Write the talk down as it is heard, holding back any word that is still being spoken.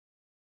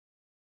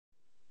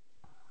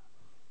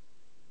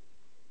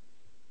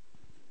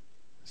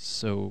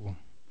So,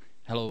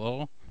 hello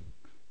all.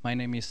 My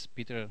name is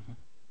Petr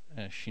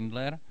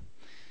Schindler.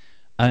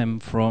 I'm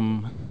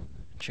from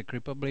Czech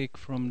Republic,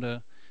 from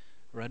the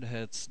Red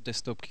Hat's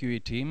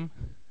DesktopQE team,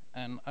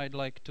 and I'd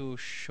like to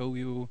show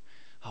you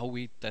how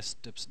we test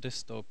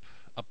desktop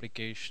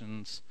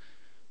applications,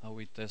 how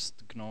we test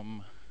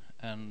GNOME,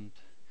 and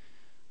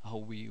how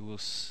we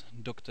use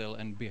dogtail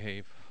and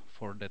behave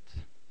for that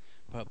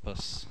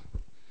purpose.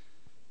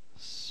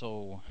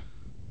 So,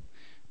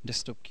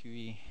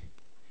 DesktopQE,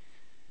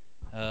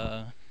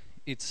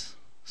 it's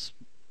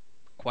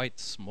quite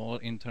small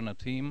internal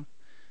team.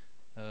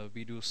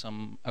 We do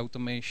some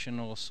automation,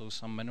 also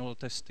some manual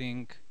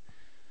testing.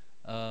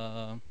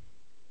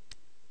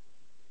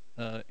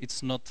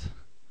 It's not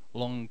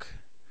long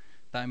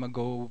time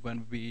ago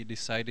when we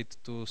decided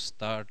to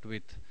start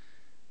with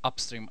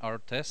upstream our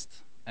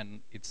test,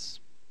 and it's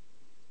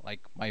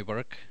like my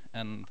work,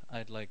 and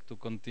I'd like to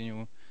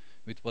continue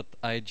with what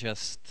I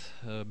just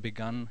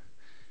begun.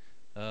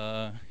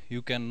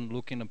 You can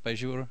look in a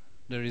Pagure.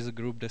 There is a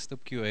group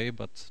DesktopQA,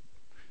 but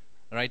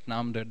right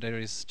now there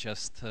is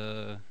just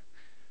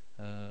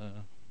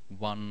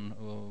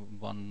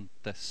one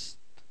test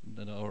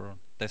or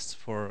tests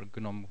for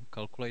GNOME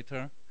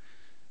calculator,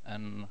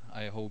 and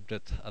I hope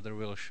that other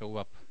will show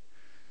up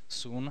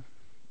soon.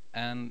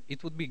 And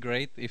it would be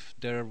great if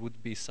there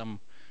would be some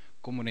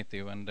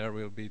community when there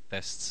will be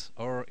tests,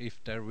 or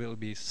if there will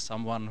be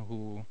someone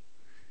who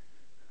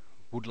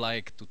would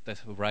like to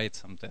write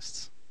some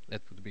tests.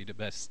 That would be the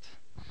best.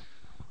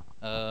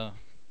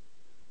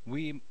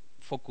 We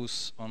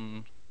focus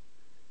on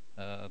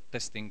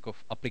testing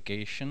of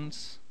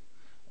applications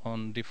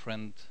on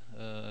different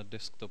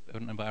desktop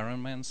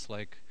environments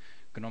like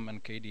GNOME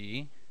and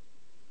KDE,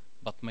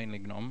 but mainly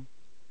GNOME.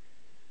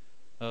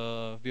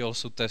 We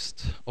also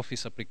test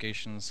Office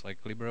applications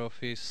like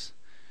LibreOffice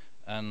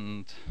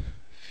and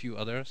few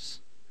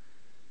others.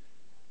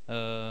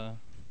 Then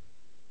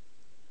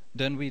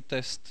we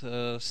test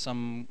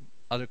some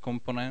other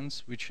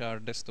components which are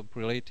desktop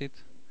related,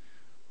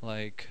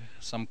 like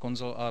some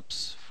console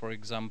apps, for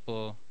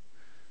example,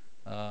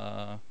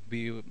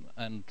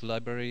 and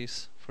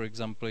libraries. For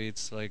example,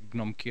 it's like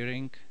GNOME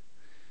keyring,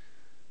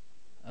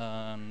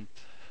 and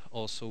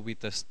also we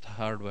test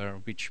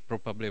hardware, which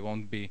probably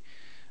won't be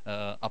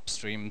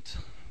upstreamed,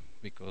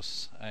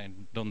 because I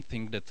don't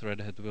think that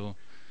Red Hat will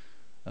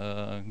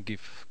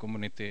give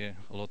community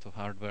a lot of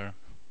hardware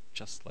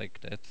just like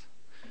that.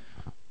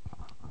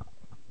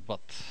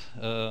 But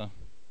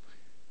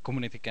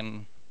community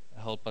can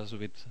help us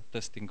with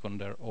testing on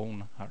their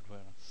own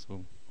hardware.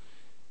 So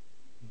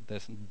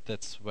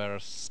that's where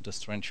the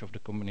strength of the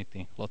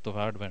community, a lot of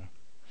hardware.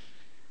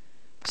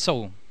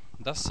 So,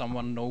 does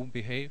someone know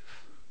Behave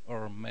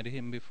or met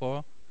him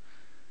before?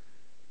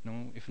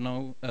 No? If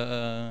no,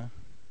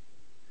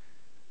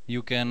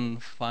 you can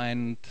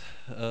find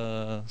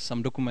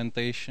some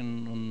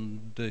documentation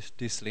on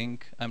this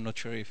link. I'm not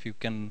sure if you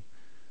can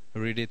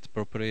read it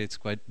properly, it's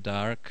quite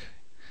dark.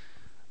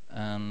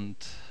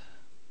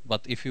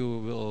 But if you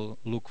will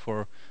look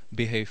for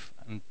Behave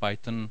and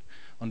Python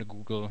on the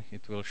Google,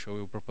 it will show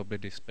you probably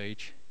this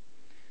page.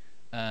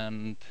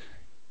 And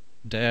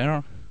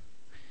there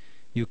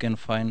you can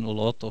find a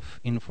lot of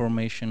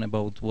information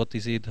about what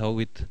is it, how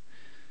it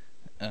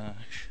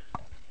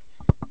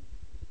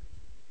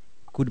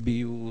could be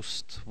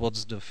used,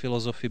 what's the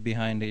philosophy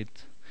behind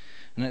it.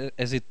 And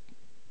as it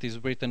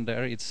is written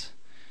there, its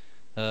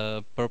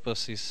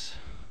purpose is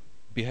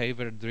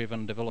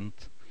behavior-driven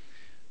development,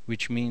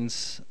 which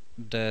means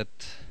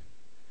that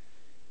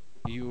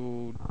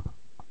you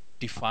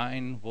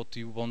define what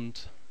you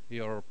want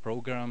your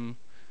program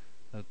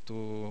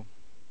to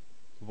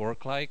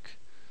work like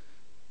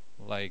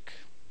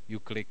you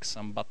click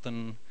some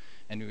button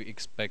and you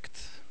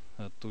expect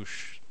to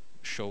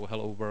show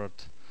hello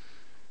world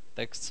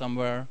text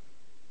somewhere,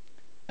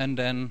 and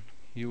then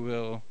you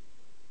will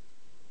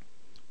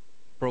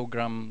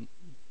program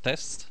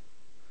tests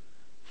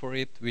for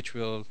it, which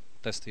will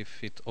test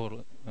if it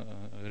all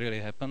really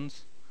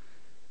happens,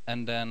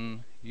 and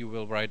then you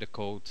will write a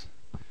code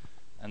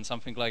and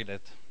something like that.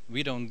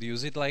 We don't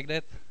use it like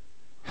that.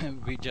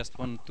 We just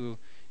want to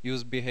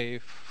use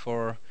Behave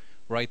for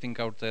writing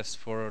our tests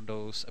for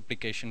those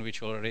applications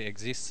which already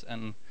exist,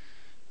 and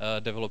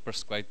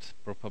developers quite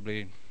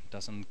probably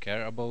doesn't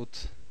care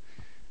about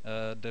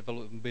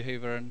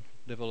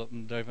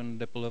behavior-driven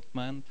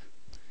development.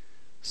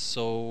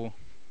 So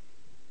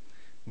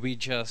we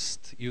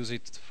just use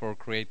it for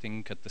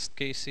creating test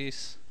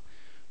cases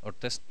or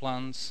test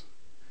plans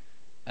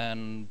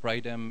and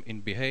write them in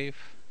Behave.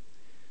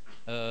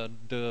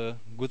 The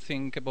good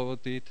thing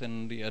about it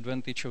and the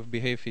advantage of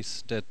Behave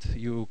is that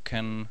you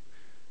can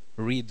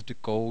read the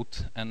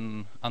code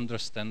and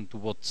understand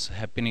what's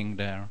happening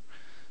there.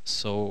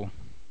 So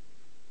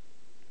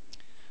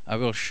I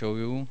will show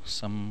you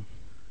some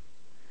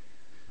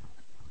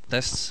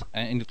tests,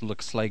 and it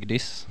looks like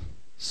this.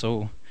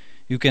 So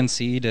you can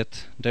see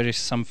that there is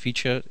some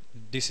feature.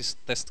 This is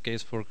test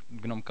case for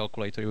GNOME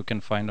calculator. You can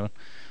find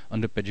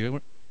on the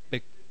Pagure.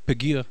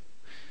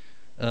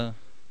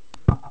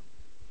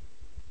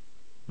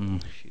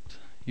 Shit.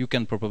 You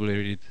can probably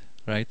read it,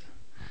 right?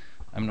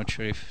 I'm not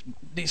sure if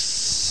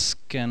this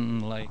can,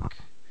 like,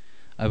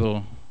 I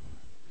will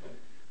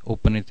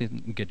open it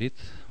and get it.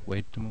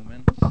 Wait a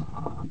moment.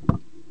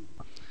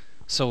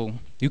 So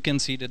you can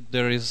see that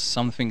there is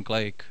something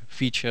like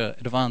feature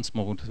advanced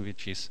mode,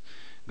 which is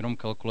GNOME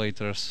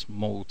calculators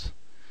mode.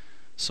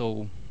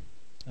 So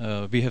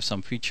we have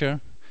some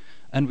feature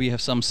and we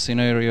have some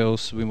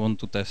scenarios we want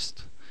to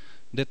test.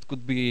 That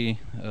could be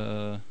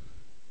a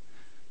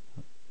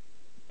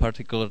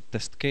particular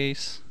test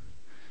case,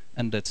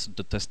 and that's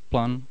the test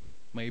plan,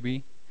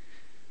 maybe.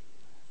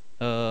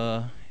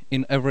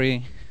 In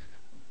every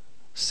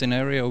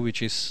scenario,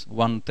 which is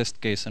one test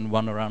case and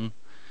one run,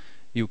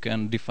 you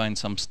can define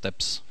some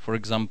steps. For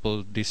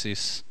example, this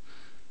is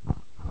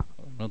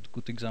not a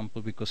good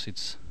example because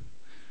it's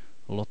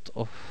a lot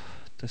of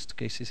test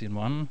cases in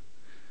one.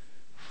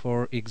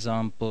 For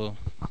example,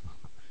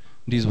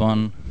 this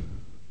one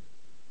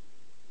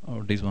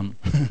or this one.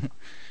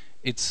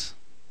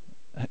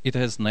 It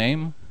has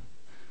name,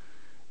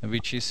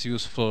 which is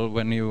useful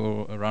when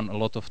you run a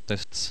lot of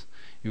tests.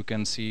 You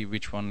can see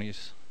which one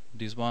is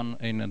this one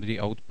in the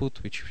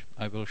output, which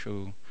I will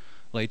show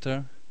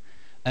later.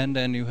 And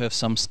then you have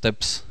some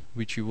steps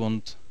which you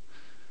want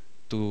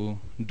to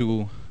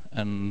do,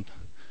 and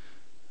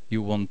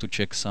you want to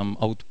check some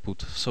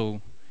output.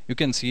 So you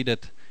can see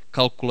that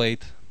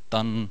calculate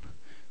done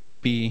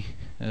p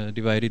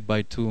divided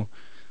by 2.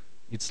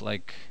 It's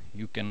like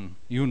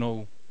you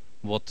know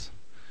what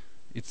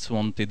it's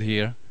wanted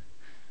here.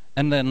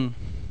 And then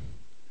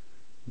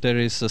there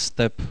is a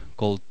step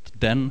called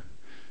then,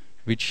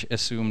 which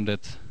assume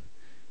that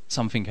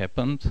something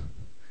happened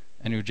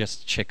and you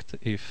just checked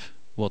if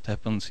what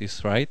happens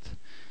is right,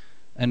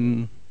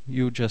 and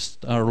you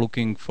just are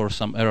looking for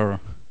some error,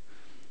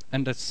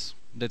 and that's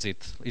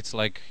it. It's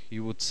like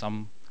you would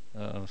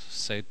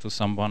say to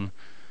someone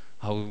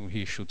how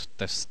he should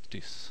test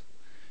this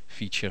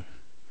feature.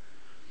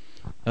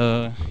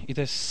 It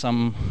has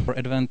some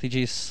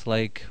advantages,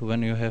 like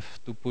when you have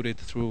to put it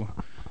through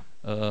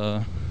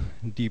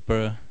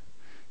deeper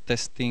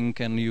testing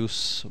and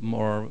use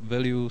more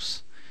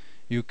values,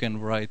 you can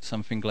write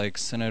something like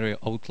scenario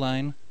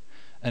outline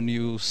and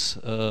use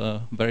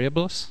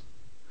variables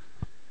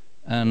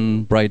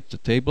and write the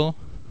table,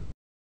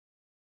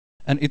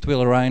 and it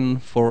will run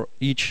for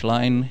each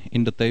line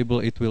in the table.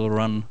 It will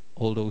run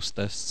all those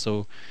tests,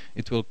 so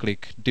it will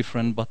click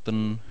different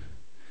button,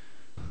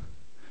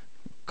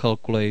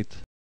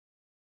 calculate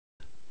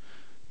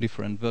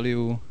different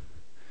value,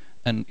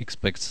 and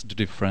expects the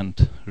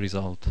different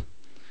result.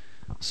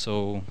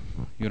 So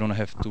you don't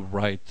have to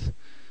write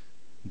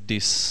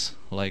this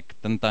like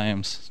 10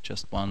 times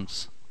just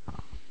once.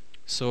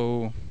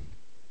 So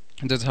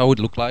that's how it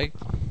look like.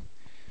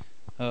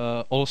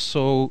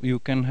 Also you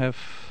can have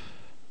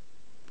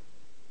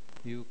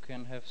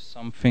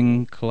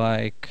something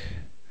like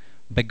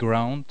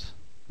background,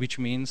 which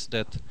means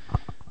that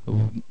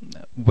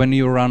when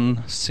you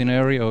run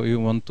scenario, you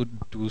want to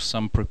do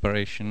some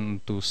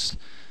preparation to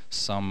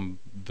some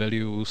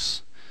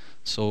values.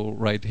 So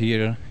right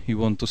here you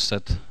want to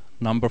set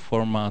number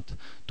format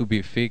to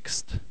be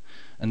fixed,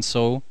 and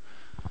so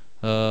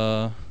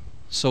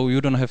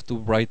you don't have to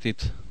write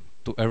it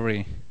to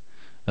every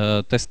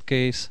test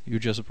case. You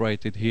just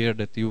write it here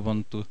that you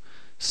want to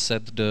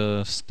set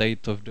the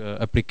state of the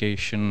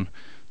application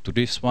to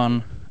this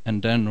one,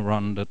 and then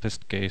run the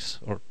test case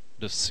or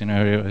the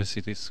scenario as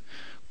it is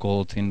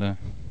called in the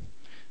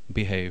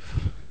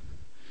behave.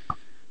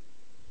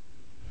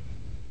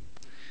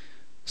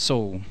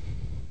 So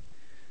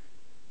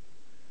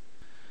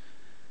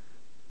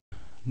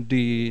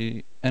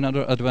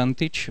another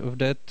advantage of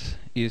that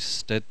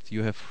is that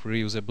you have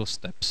reusable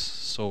steps.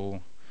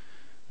 So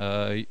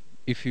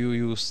if you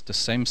use the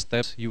same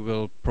steps, you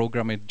will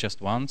program it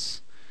just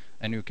once,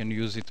 and you can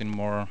use it in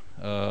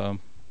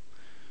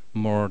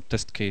more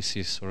test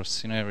cases or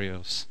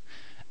scenarios.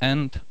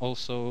 And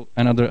also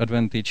another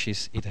advantage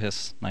is it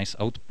has nice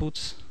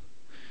outputs,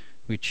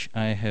 which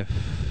I have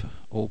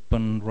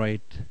open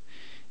right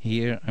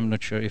here. I'm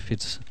not sure if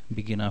it's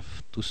big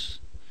enough to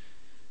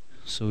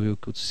so you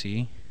could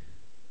see.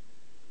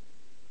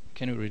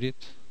 Can you read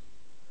it?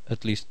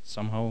 At least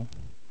somehow.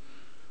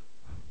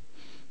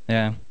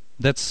 Yeah,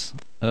 that's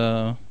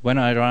when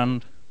I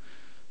ran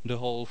the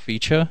whole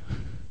feature.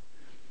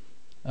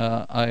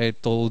 I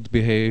told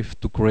Behave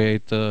to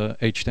create a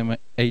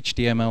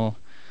HTML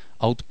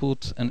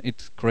output, and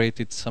it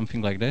created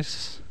something like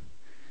this.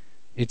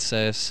 It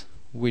says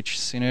which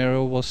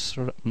scenario was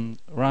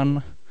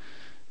run,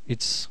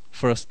 its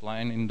first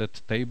line in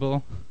that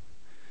table,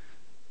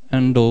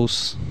 and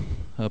those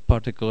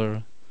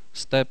particular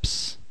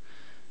steps.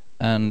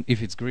 And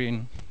if it's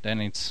green, then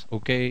it's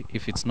okay.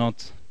 If it's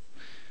not,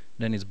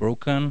 then it's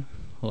broken.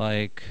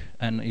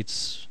 And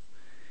it's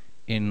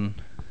in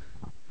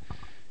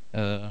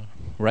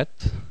red,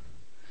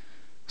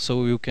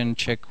 so you can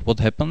check what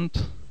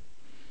happened.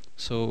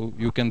 So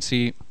you can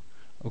see,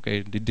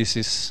 okay,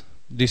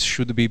 this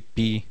should be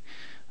P.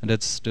 And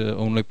that's the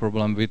only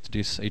problem with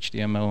this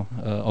HTML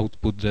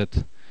output,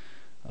 that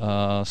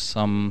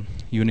some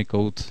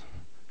Unicode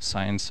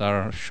signs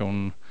are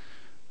shown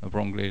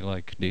wrongly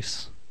like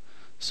this.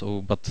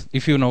 So, but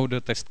if you know the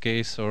test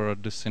case or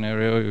the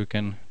scenario, you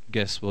can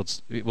guess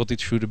what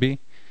it should be,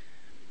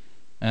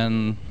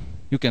 and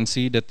you can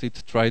see that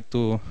it tried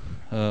to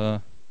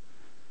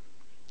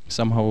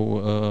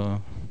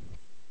somehow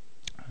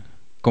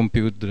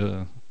compute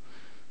the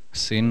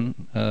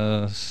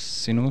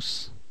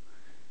sinus,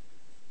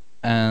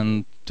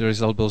 and the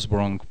result was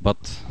wrong.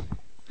 But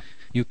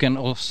you can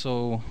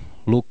also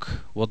look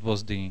what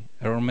was the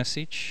error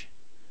message.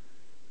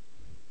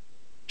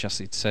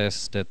 Just it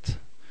says that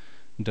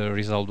the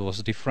result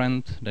was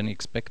different than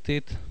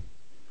expected.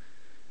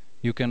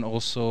 You can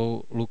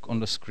also look on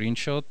the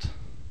screenshot.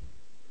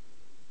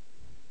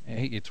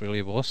 Hey, it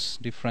really was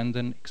different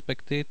than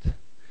expected.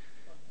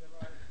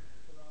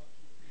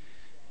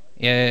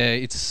 Yeah,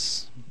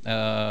 it's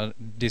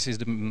this is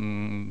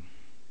the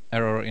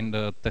error in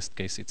the test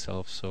case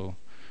itself. So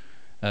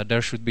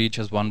there should be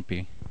just one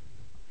P.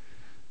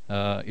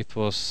 It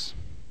was,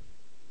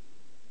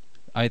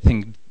 I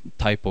think,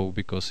 typo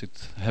because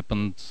it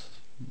happened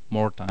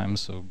more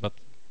times. So, but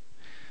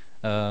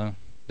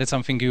that's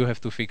something you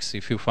have to fix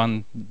if you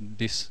find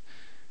this.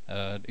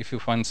 If you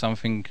find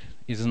something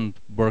isn't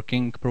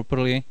working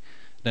properly,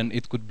 then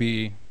it could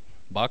be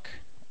bug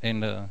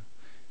in the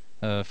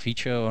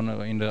feature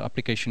or in the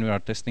application you are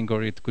testing,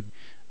 or it could,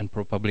 and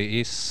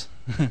probably is,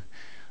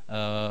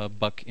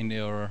 bug in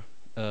your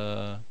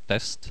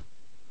test,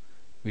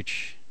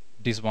 which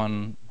this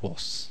one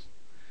was.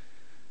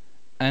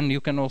 And you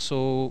can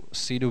also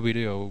see the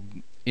video.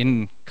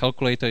 In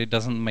calculator it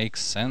doesn't make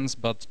sense,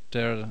 but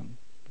there are a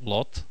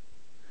lot.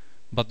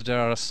 But there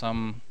are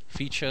some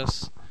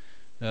features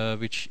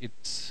which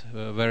it's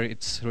where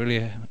it's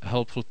really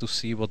helpful to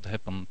see what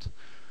happened.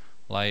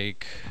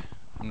 Like,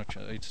 I'm not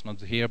sure, it's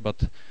not here,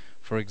 but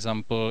for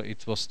example,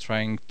 it was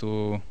trying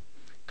to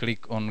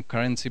click on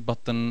currency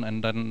button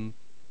and then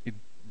it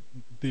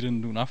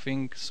didn't do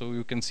nothing. So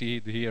you can see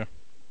it here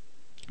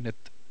that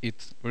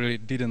it really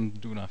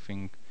didn't do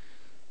nothing.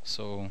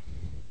 So,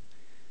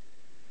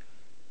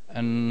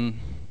 and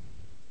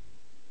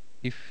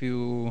if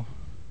you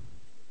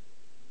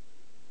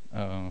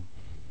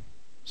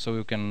so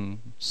you can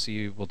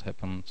see what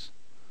happens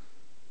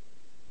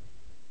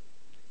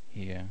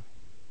here.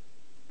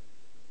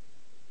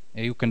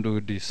 You can do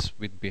this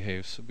with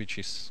behaves, which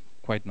is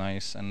quite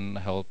nice and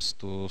helps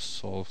to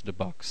solve the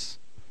bugs.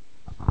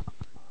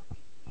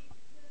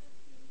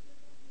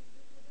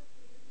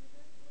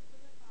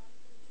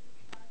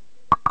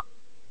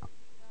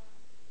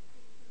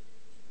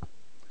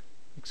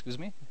 Excuse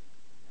me?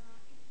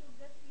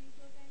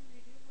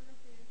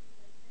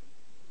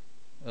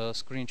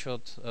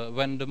 Screenshot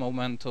when the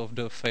moment of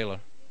the failure.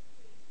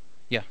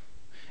 Yeah,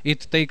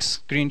 it takes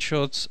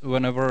screenshots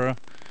whenever,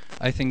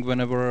 I think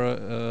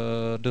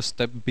whenever the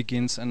step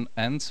begins and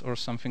ends or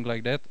something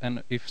like that,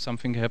 and if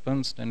something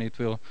happens then it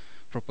will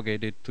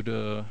propagate it to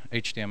the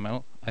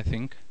HTML, I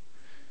think.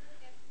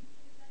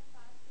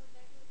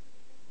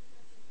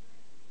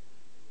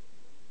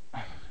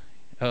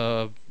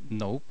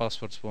 No,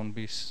 passwords won't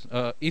be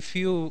if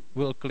you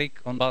will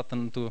click on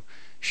button to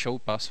show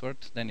password,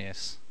 then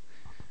yes.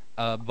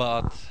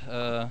 But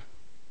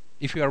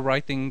if you are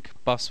writing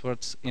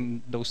passwords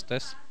in those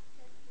tests,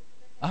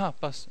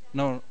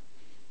 no,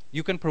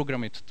 you can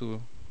program it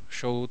to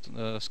show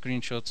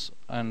screenshots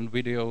and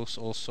videos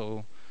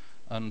also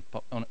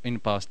in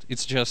past.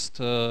 It's just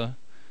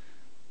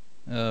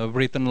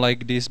written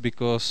like this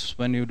because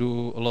when you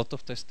do a lot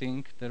of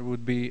testing, there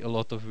would be a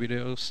lot of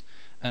videos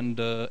and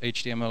the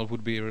HTML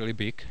would be really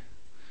big.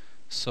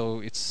 So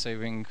it's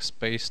saving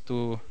space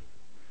to,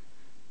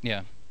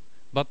 yeah.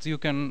 But you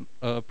can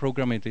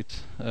program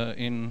it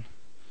in,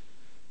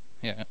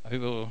 yeah, I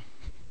will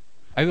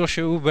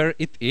show you where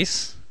it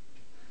is.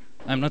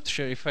 I'm not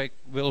sure if I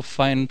will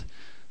find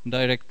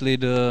directly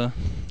the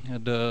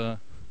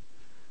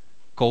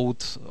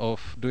code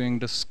of doing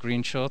the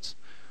screenshots,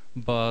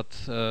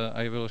 but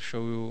I will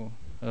show you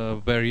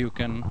where you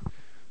can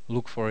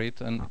look for it,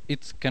 and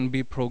it can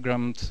be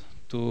programmed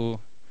to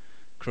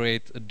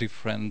create a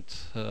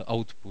different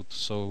output.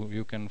 So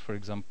you can, for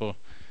example,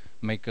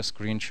 make a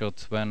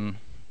screenshot when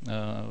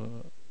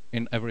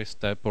in every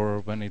step or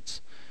when it's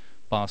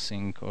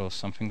passing or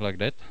something like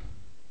that.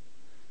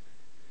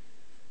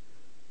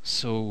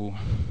 So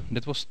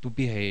that was to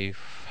behave.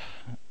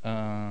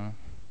 I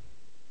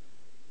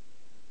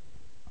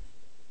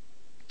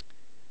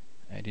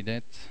did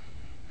that.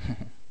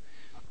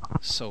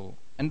 So,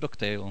 and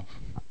dogtail.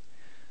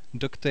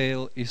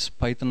 Dogtail is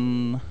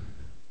Python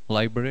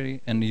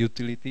library and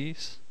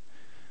utilities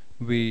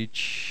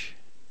which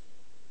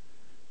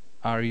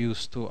are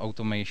used to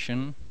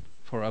automation,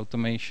 for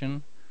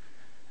automation,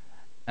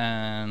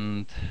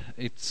 and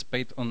it's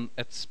based on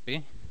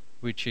ETSP,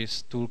 which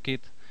is toolkit,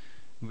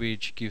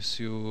 which gives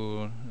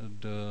you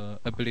the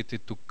ability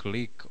to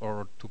click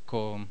or to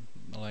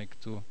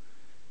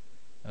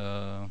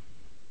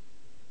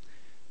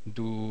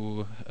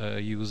do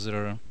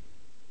user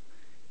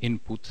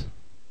input,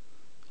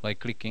 like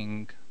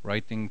clicking,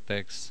 writing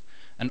text,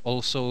 and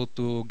also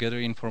to gather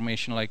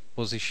information like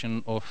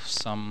position of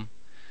some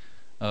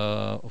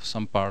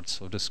parts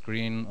of the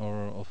screen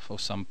or of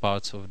some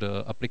parts of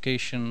the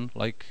application,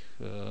 like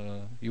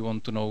you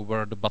want to know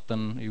where the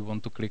button you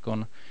want to click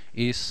on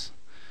is,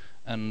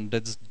 and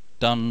that's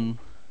done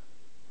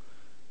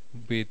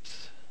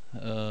with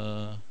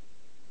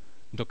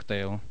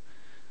dogtail.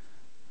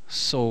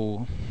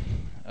 So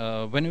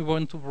when you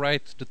want to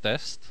write the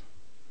test,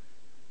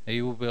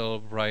 you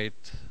will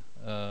write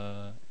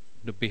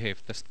the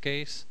behave test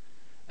case,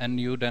 and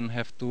you then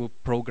have to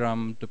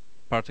program the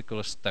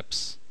particular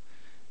steps,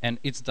 and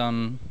it's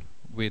done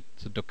with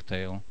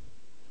dogtail.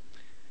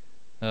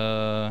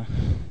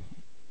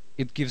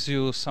 It gives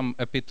you some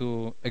API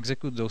to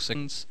execute those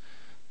sections,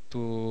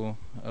 to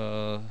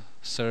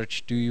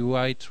search the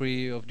UI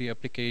tree of the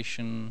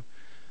application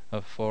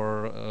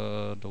for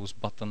those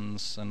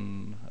buttons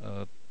and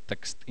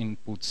text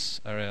inputs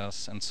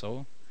areas and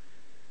so.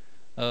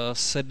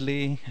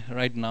 Sadly,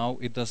 right now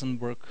it doesn't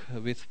work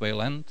with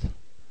Wayland,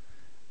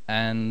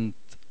 and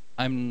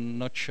I'm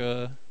not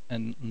sure,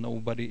 and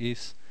nobody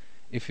is,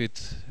 if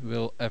it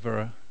will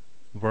ever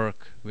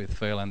work with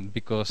Wayland,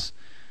 because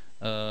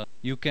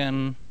you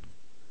can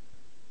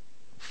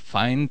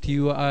find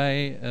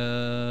UI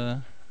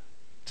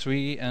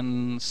tree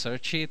and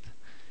search it.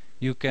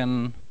 You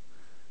can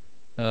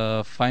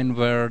find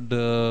where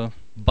the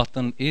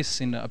button is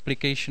in the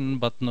application,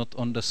 but not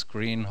on the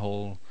screen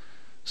whole.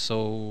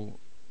 So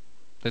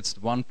that's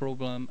one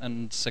problem,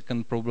 and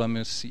second problem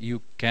is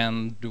you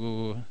can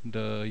do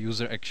the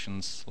user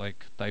actions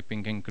like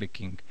typing and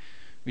clicking,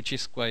 which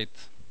is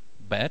quite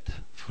bad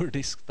for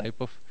this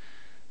type of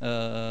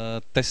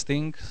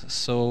testing.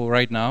 So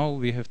right now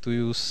we have to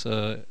use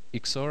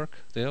Xorg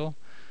still,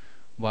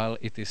 while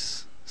it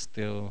is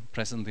still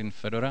present in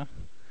Fedora.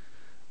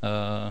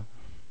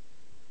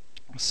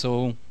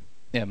 So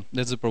yeah,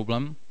 that's the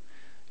problem.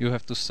 You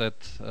have to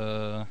set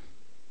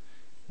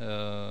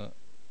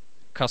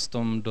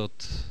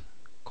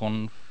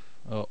custom.conf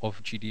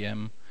of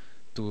GDM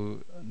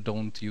to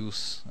don't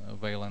use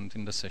Wayland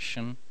in the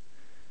session,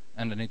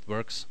 and then it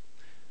works.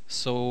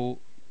 So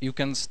you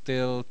can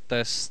still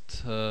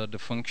test the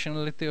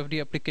functionality of the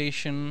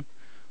application,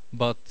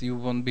 but you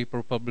won't be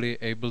probably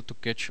able to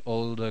catch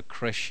all the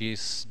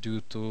crashes due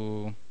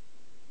to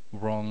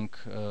wrong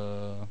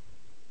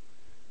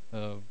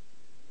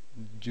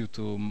due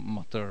to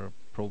Matter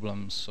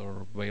problems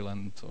or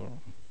Wayland or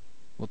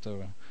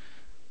whatever.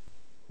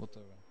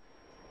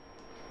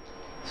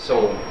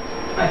 So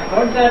I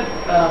heard that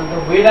the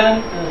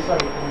Wayland, the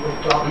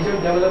dogtail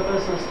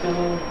developers are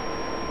still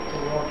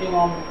working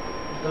on.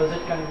 Does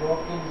it can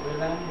work in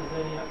Wayland? Is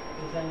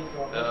there any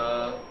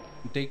problem?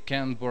 They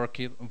can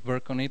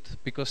work on it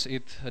because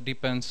it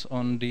depends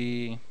on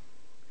the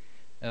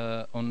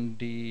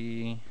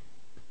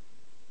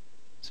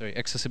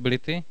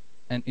accessibility,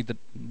 and the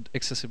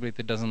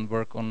accessibility doesn't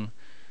work on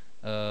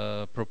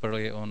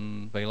properly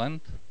on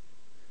Wayland,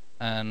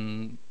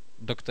 and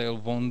dogtail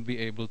won't be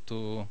able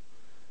to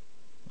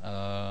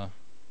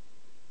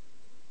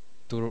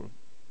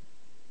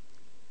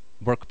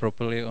work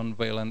properly on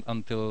Wayland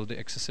until the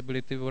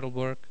accessibility will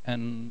work,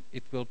 and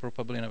it will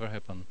probably never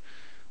happen,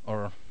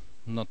 or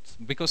not,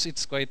 because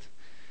it's quite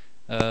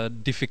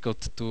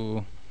difficult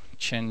to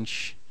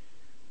change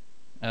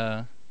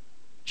the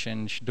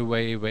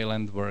way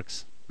Wayland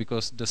works,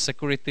 because the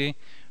security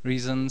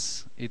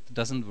reasons it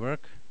doesn't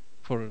work.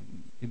 For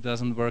it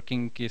doesn't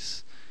working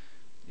is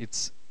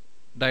it's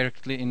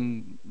directly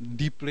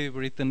deeply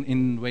written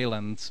in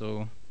Wayland,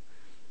 so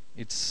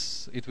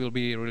it will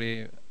be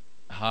really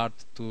hard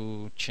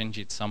to change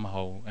it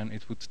somehow, and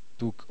it would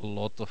took a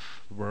lot of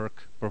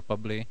work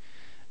probably,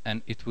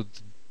 and it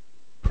would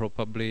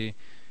probably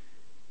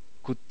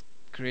could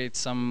create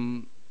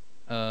some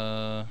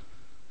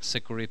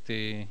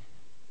security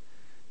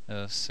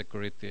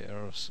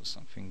errors or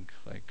something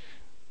like.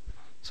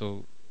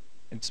 So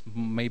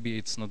maybe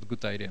it's not a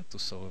good idea to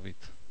solve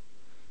it,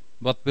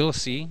 but we'll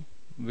see.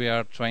 We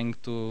are trying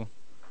to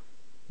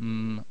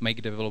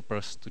make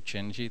developers to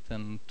change it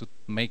and to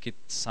make it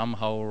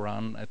somehow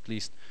run, at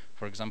least,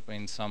 for example,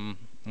 in some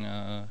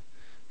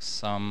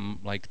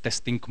like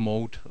testing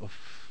mode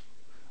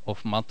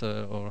of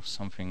Matter or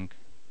something.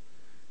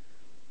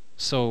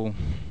 So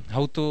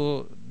how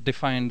to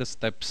define the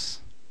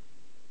steps?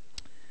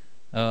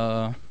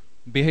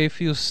 Behave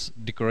use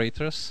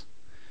decorators,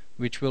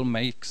 which will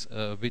match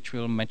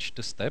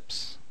the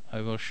steps.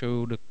 I will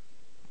show the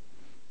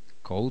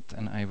code,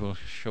 and I will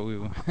show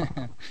you.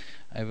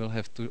 I will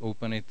have to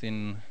open it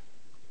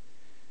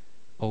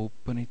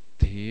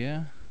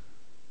here.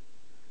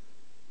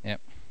 Yeah.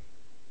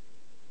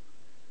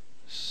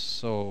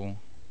 So,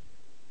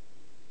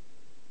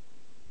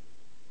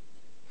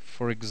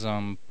 for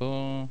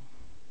example,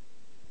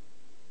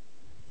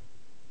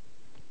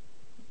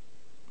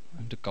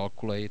 the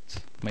calculate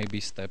maybe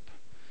step.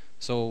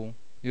 So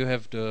you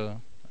have the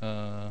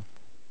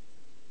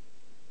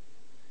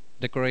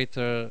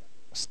decorator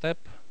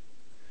step,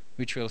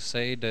 which will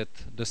say that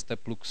the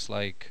step looks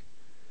like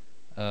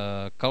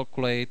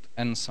calculate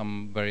and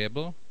some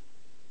variable,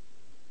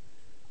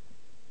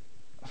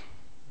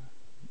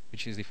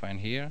 which is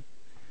defined here,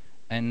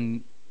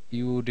 and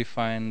you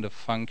define the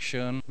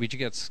function which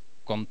gets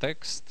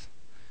context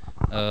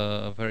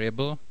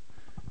variable,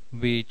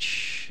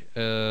 which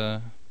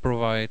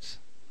provides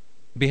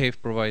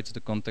provides the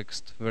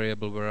context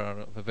variable where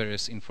are the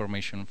various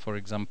information. For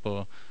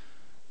example,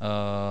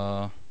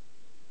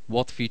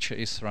 what feature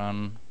is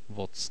run,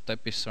 what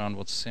step is run,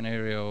 what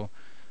scenario.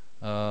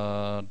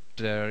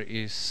 There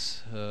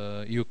is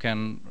you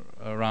can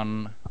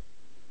run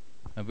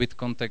with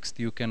context.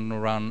 You can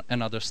run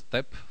another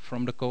step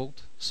from the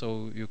code,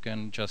 so you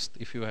can just,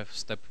 if you have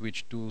step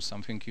which do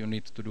something you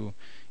need to do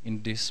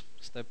in this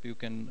step, you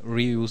can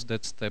reuse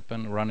that step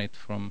and run it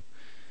from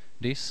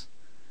this.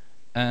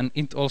 And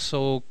it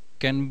also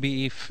can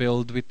be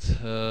filled with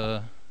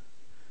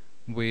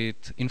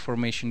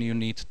information you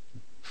need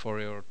for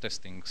your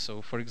testing.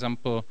 So for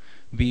example,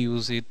 we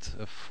use it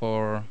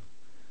for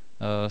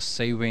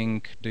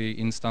saving the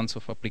instance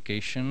of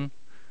application,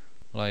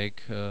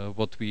 like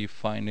what we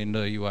find in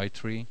the UI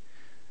tree.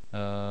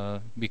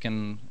 We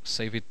can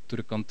save it to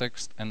the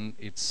context, and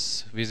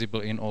it's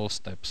visible in all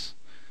steps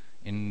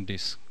in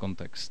this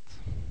context.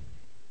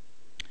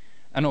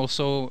 And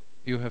also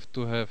you have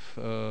to have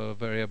a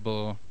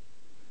variable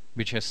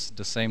which has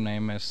the same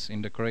name as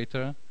in the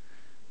creator,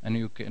 and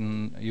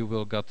you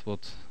will get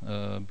what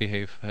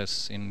behave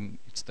has in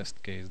its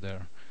test case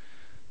there.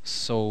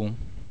 So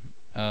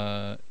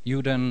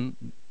you then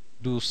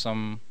do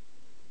some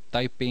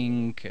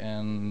typing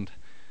and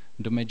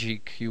the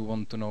magic you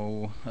want to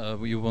know,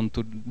 you want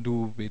to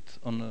do with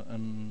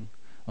on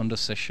the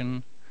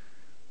session,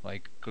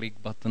 like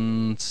click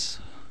buttons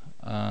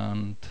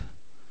and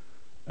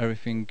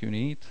everything you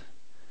need,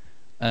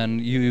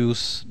 and you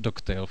use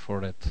dogtail for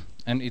that.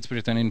 And it's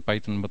written in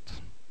Python, but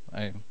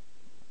I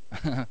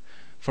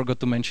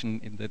forgot to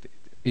mention that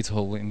it's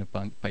all in the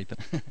Python.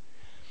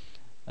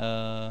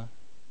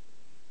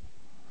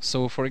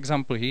 So for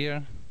example,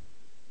 here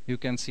you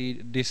can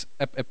see this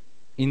app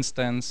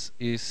instance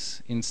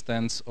is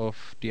instance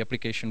of the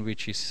application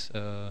which is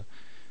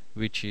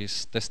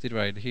tested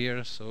right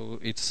here. So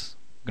it's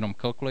GNOME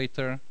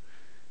calculator,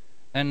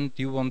 and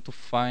you want to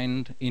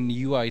find in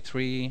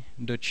UI3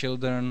 the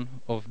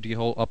children of the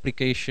whole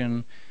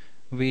application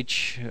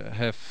which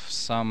have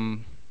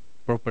some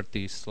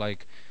properties,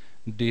 like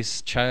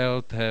this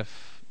child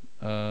have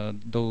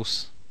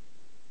those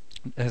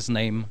as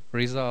name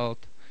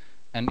result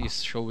and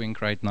is showing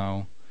right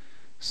now.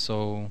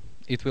 So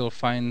it will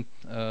find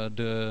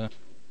the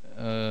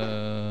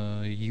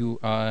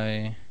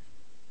UI,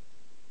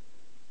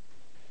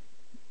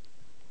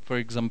 for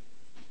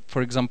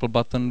example,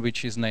 button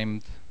which is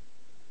named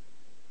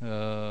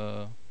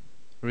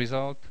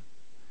result,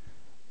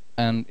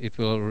 and it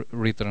will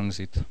returns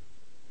it,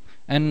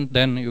 and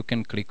then you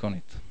can click on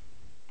it.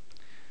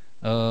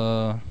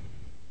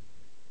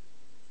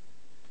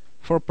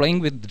 For playing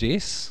with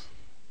this,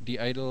 the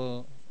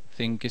ideal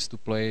thing is to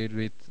play it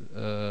with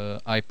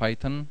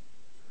IPython.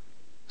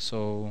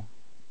 So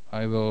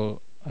I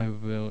will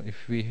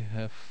if we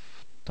have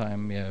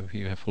time, yeah,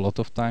 we have a lot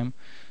of time,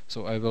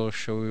 so I will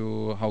show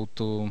you how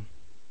to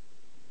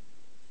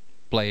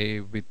play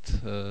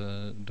with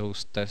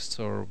those tests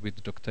or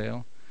with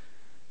dogtail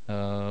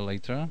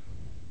later.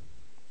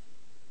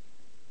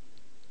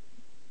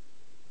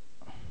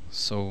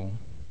 So,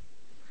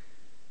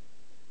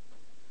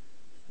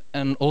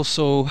 and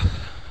also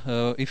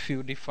if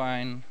you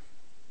define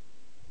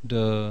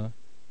the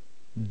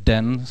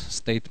then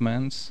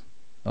statements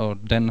or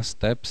then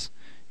steps,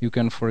 you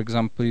can, for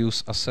example,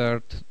 use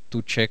assert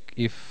to check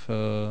if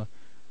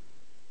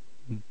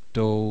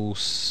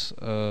those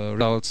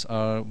results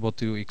are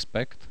what you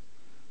expect.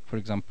 For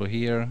example,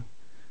 here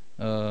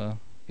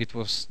it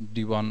was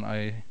the one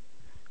I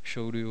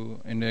showed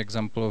you in the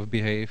example of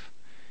behave.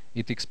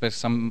 It expects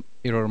some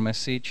error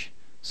message,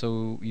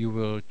 so you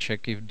will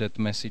check if that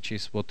message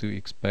is what you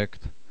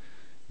expect.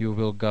 You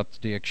will get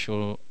the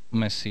actual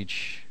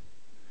message.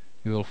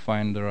 You will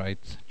find the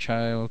right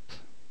child,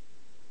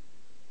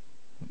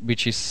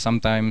 which is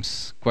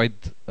sometimes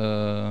quite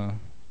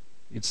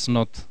it's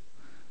not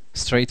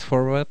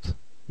straightforward,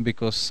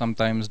 because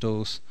sometimes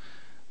those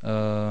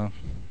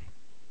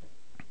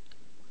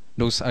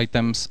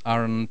items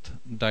aren't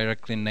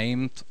directly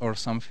named or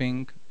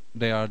something.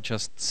 They are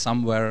just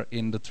somewhere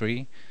in the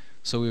tree,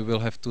 so we will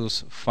have to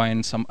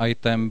find some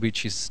item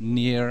which is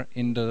near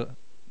in the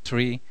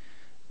tree,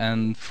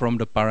 and from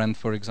the parent,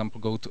 for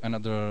example, go to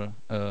another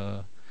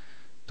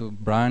to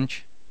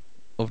branch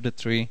of the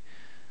tree.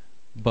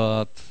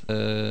 But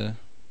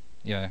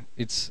yeah,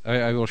 it's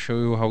I will show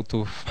you how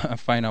to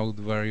find out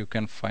where you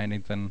can find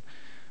it, and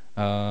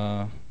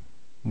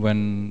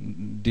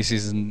when this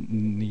is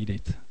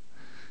needed.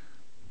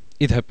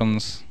 It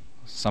happens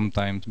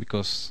sometimes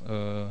because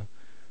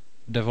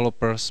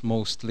developers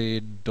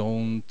mostly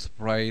don't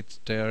write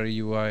their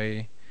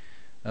UI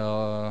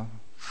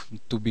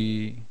to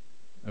be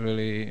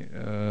really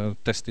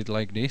tested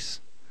like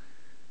this,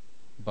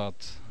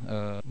 but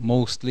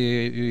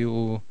mostly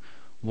you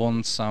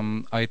want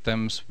some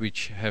items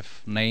which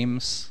have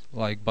names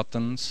like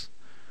buttons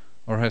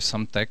or have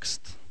some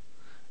text,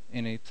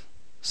 in it,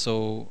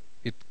 so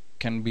it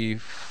can be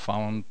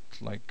found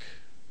like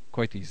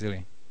quite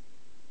easily.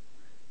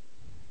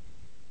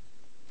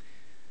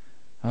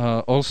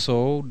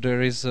 Also,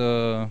 there is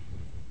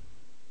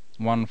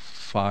one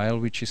file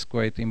which is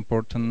quite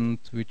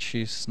important, which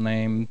is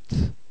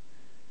named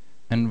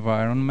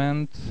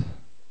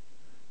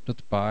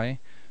environment.py,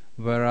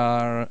 where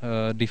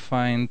are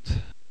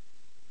defined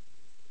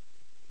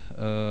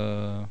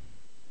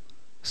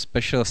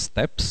special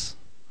steps,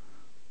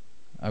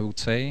 I would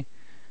say,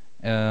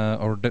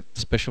 or that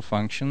special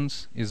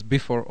functions is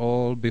before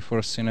all,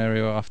 before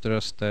scenario, after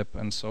a step,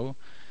 and so.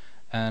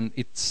 And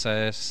it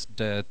says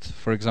that,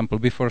 for example,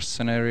 before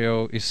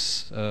scenario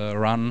is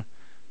run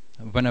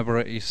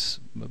whenever is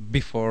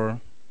before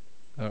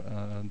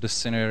the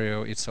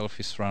scenario itself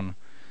is run.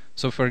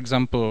 So, for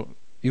example,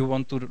 you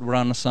want to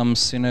run some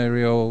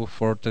scenario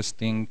for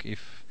testing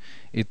if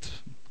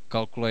it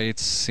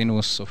calculates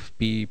sinus of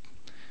p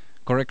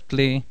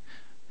correctly.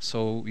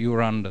 So you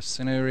run the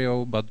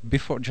scenario, but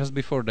just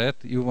before that,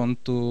 you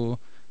want to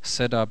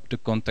set up the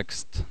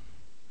context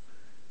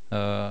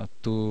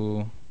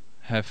to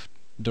have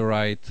the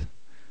right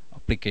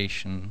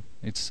application.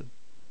 It's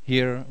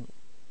here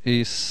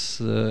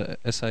is,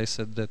 as I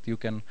said, that you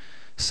can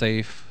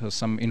save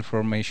some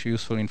information,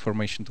 useful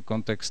information to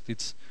context.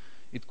 It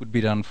could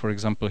be done, for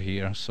example,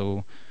 here.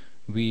 So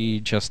we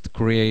just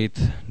create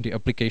the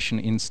application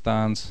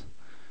instance,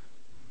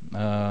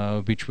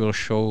 which will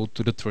show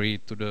to the tree,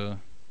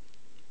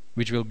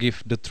 which will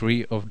give the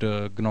tree of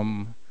the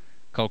GNOME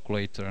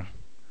calculator,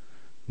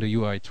 the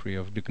UI tree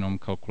of the GNOME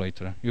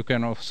calculator. You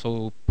can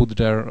also put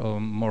there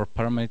more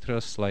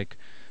parameters like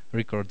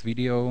record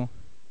video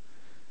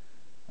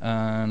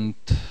and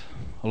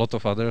a lot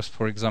of others.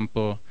 For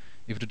example,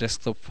 if the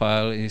desktop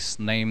file is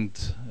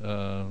named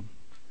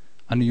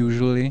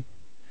unusually,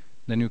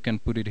 then you can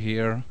put it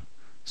here.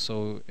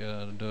 So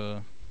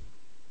the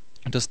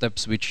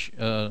steps which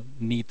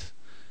need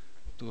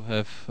to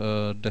have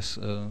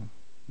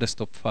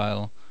desktop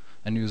file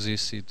and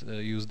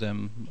use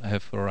them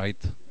have a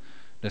right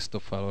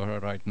desktop file or a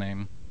right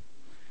name.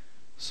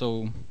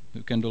 So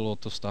you can do a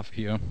lot of stuff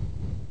here.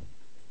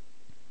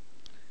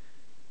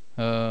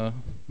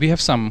 We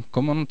have some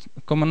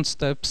common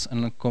steps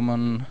and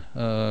common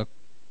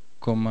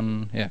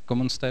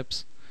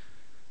steps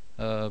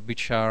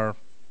which are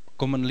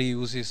commonly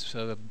used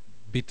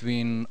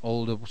between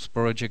all those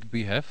projects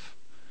we have.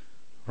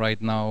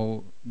 Right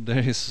now there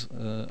is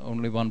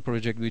only one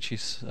project which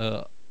is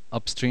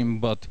upstream,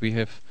 but we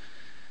have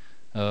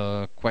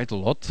quite a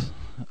lot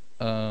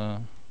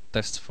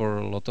tests for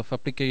a lot of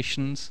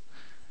applications.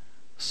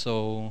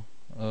 So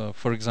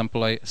for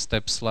example,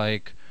 steps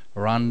like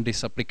run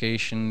this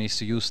application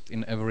is used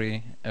in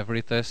every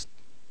test,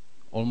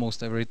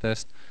 almost every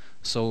test.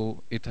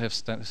 So it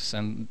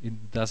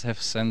does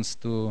have sense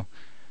to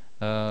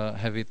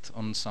have it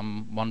on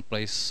one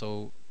place.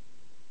 So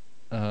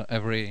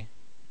every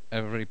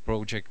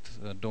project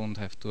don't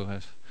have to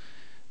have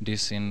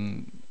this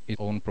in its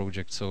own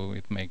project. So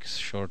it makes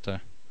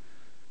shorter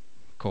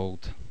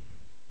code.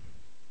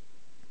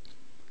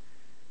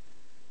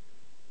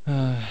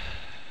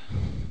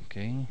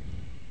 Okay.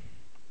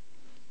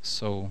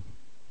 So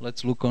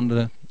let's look on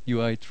the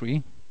UI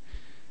tree.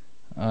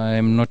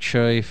 I'm not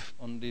sure if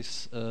on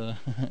this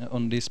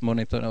on this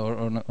monitor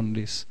or on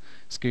this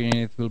screen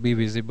it will be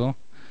visible,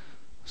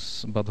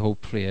 but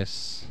hopefully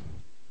yes.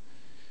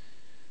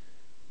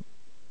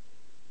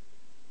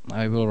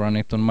 I will run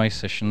it on my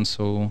session.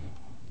 So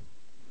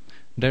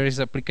there is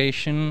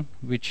application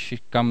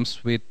which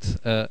comes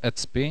with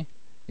ETSP.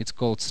 It's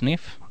called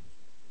Sniff,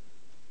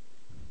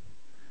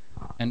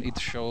 and it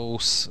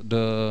shows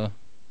the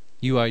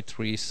UI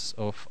trees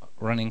of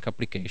running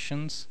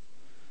applications.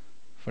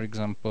 For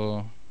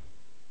example,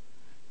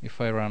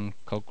 if I run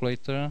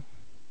calculator,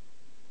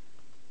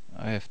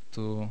 I have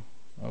to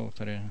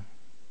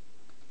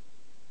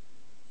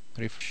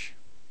refresh.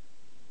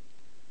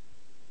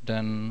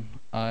 Then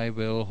I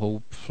will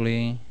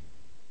hopefully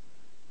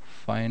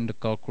find the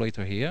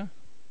calculator here,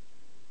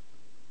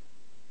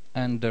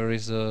 and there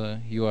is a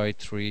UI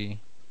tree.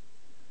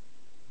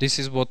 This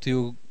is what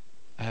you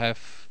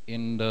have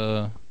in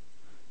the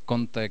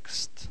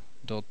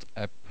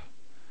context.app.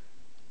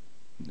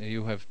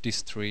 You have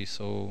this tree,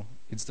 so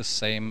it's the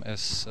same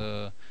as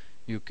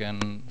you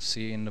can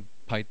see in the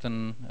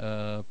Python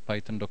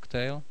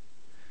dogtail,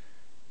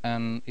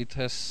 and it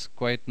has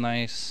quite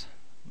nice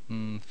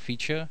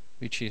feature,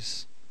 which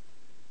is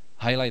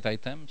highlight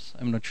items.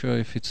 I'm not sure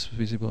if it's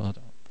visible.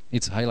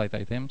 It's highlight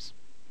items,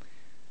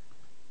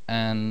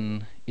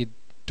 and it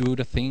do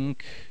the thing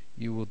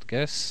you would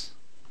guess.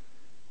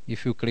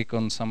 If you click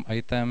on some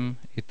item,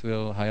 it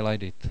will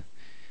highlight it.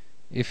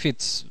 If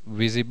it's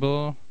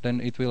visible,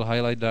 then it will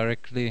highlight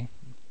directly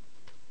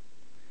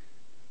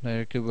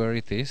where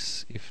it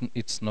is. If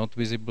it's not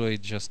visible,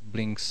 it just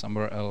blinks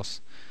somewhere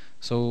else.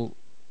 So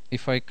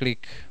if I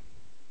click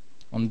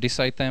on this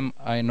item,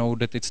 I know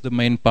that it's the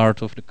main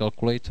part of the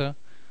calculator,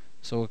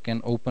 so I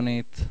can open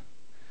it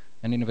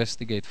and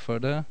investigate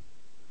further.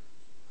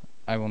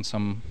 I want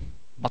some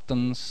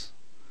buttons,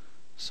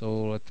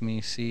 So let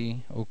me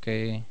see.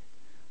 Okay,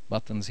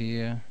 buttons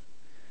here.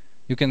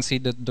 You can see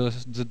that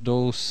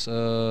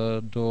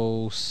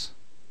those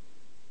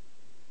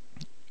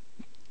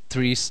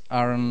trees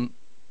aren't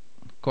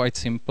quite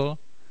simple,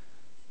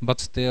 but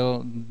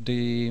still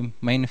the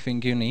main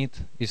thing you need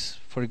is,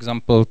 for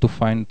example, to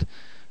find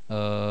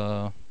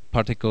a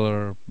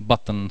particular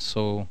button.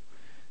 So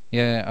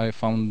yeah, I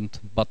found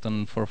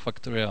button for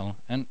factorial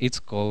and it's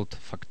called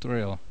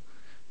factorial.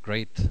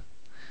 Great.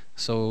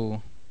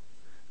 So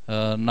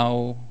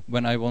now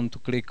when I want to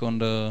click on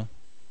the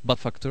but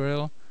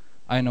factorial,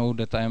 I know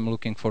that I am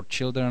looking for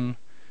children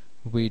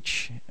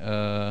which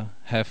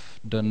have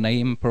the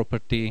name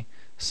property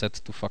set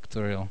to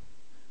factorial.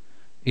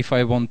 If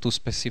I want to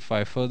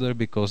specify further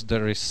because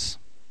there is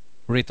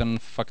written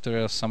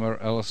factorial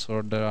somewhere else,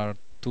 or there are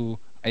two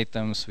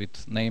items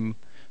with name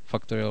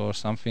factorial or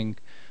something,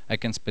 I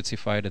can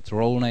specify that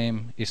role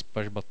name is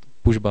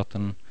push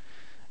button,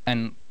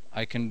 and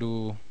I can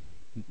do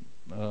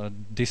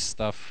this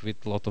stuff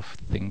with lot of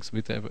things,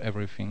 with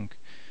everything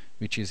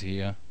which is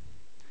here.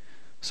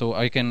 So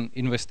I can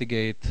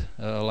investigate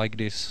like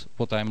this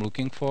what I'm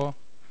looking for,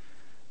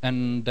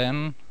 and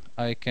then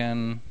I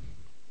can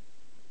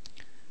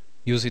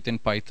use it in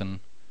Python.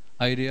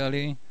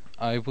 Ideally,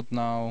 I would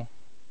now,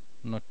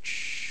 not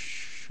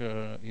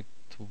sure, it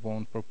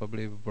won't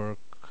probably work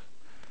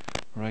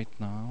right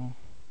now.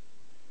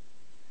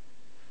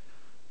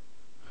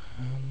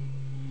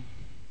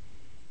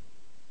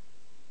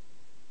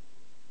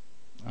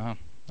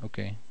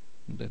 Okay,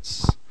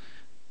 that's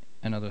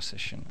another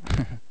session.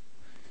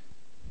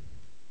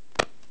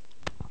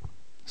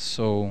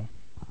 So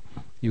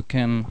you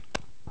can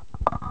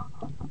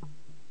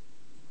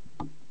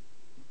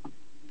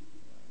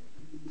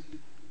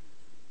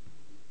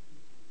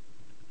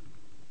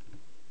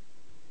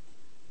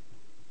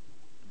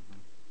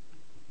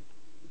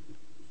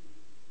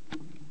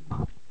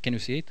you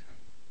see it?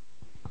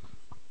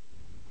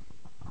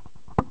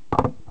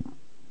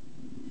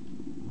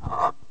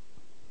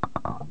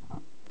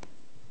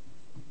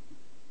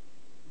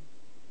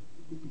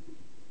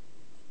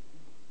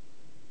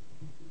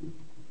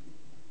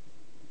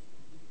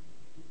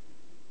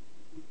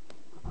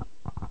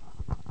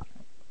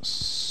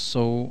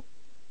 So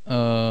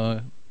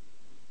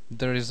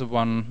there is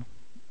one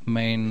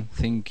main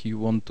thing you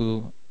want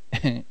to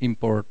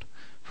import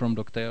from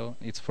dogtail.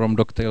 It's from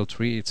dogtail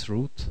tree, it's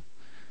root,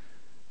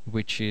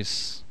 which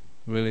is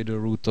really the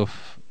root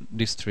of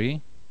this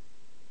tree.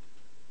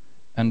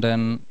 And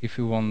then if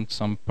you want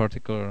some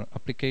particular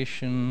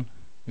application,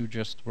 you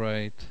just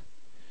write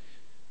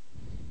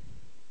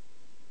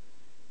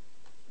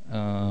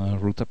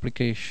root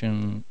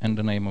application and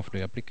the name of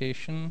the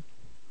application.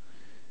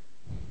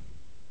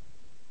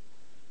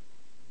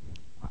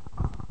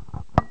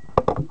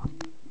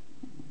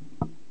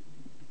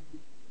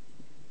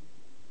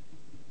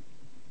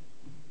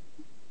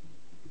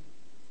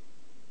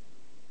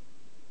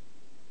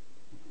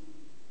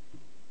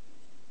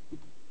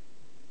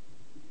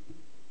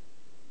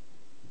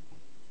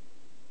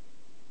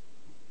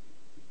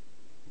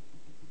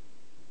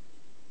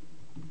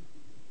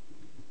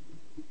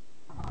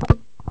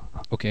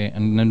 Okay,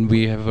 and then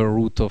we have a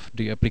root of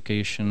the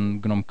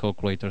application GNOME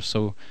calculator,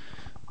 so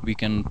we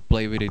can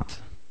play with it.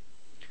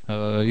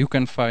 You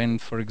can find,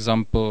 for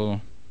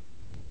example,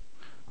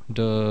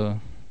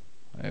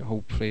 I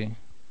hopefully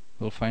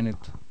will find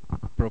it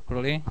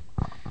properly.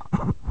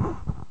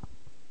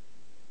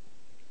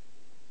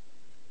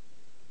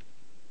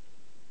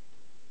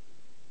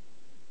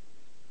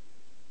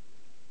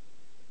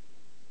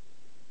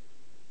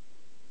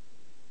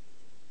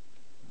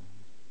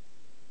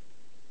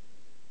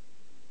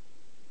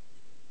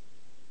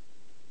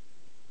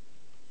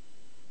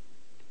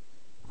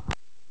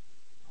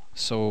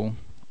 So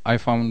I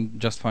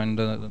just find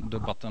the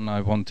button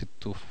I wanted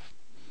to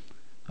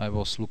I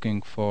was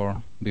looking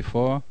for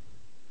before,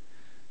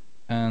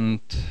 and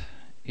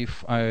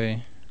if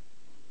I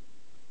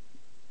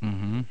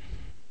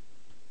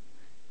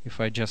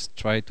just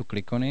try to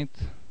click on it,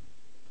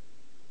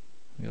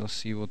 we'll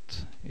see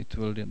what it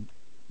will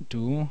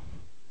do.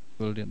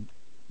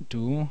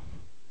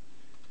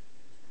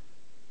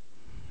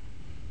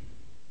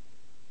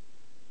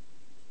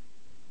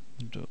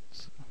 Dot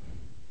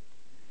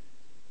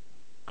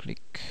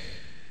click,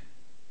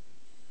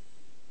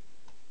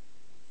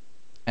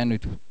 and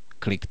it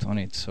clicked on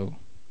it, so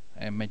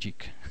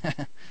magic.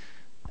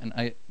 And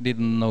I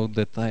didn't know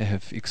that I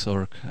have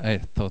Xorg. I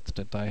thought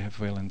that I have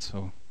Wayland,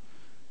 so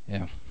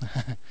yeah.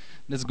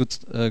 That's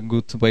a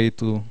good way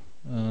to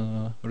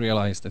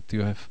realize that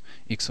you have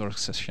Xorg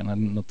session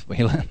and not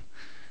Wayland,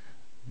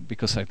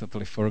 because I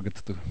totally forgot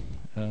to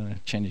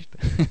change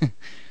it.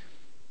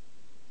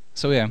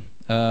 So yeah,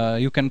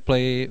 you can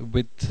play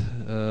with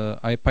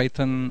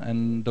IPython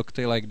and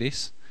dogtail like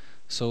this.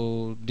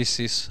 So this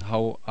is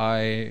how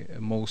I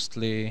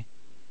mostly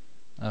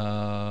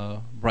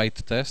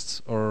write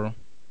tests, or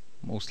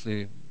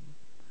mostly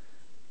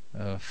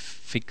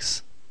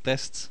fix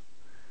tests,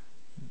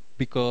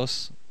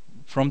 because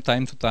from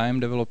time to time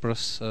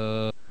developers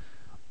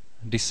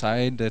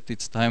decide that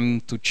it's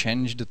time to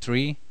change the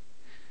tree,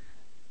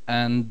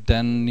 and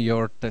then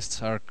your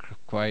tests are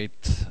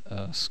quite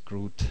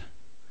screwed,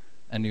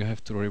 and you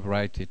have to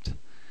rewrite it,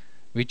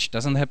 which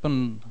doesn't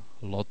happen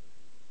a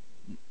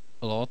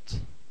lot,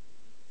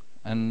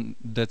 and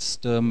that's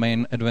the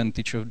main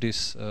advantage of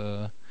this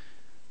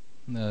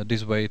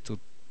this way to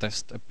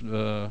test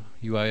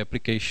UI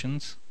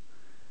applications.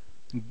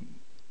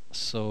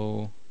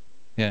 So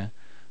yeah,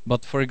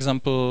 but for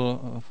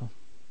example,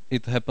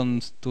 it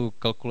happens to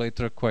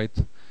calculator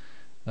quite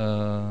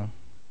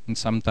in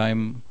some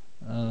time.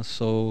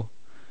 So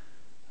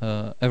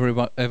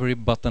every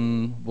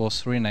button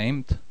was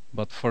renamed,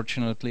 but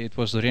fortunately it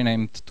was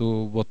renamed to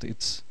what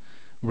it's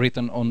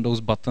written on those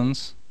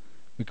buttons,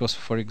 because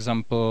for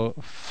example,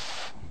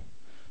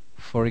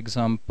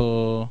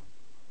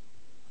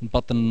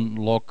 button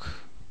lock,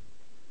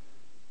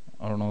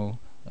 I don't know,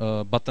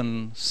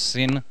 button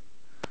sin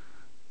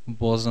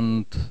was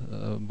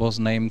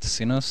named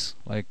sinus,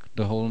 like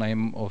the whole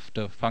name of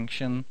the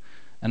function,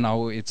 and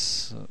now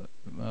its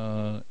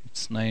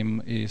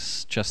name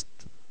is just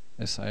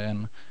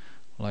sin,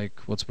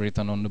 like what's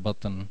written on the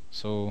button.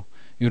 So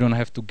you don't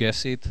have to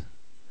guess it,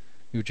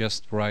 you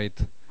just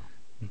write,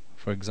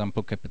 for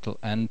example, capital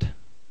N,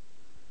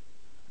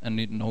 and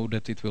you know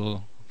that it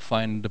will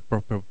find the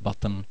proper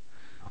button.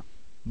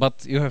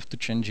 But you have to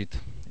change it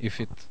if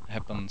it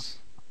happens.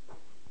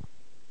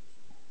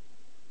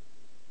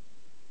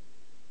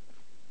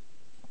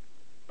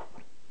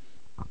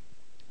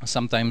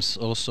 Sometimes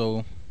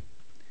also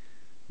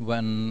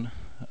when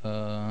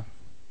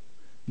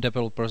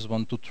developers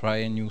want to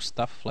try new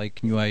stuff,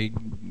 like new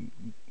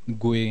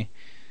GUI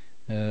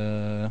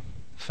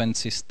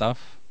fancy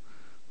stuff,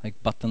 like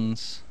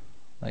buttons,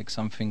 like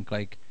something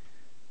like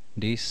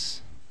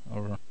this,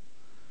 or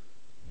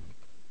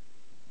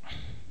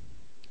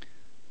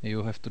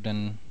you have to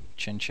then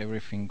change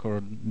everything,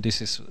 or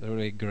this is a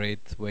really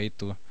great way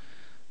to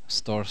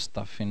store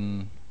stuff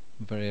in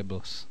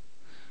variables,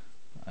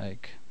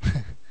 like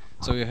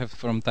so you have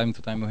from time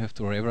to time you have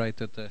to rewrite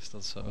the test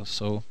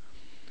also,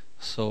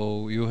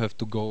 so you have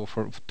to go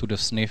to the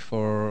sniff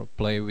or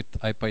play with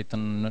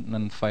IPython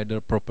and find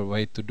the proper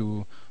way to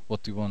do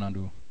what you wanna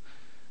do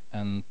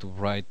and to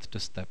write the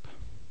step.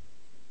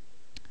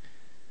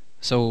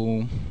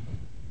 So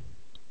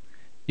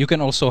you can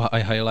also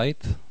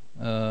highlight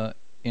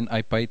in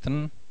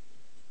IPython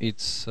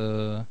it's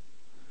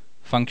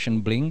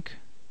function blink,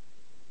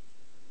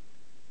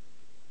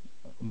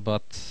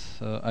 but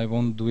I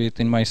won't do it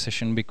in my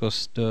session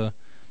because the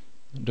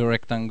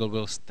rectangle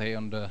will stay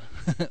on the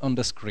on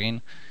the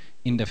screen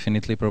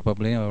indefinitely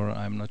probably, or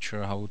I'm not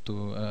sure how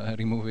to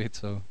remove it,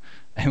 so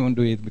I won't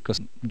do it because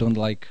I don't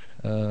like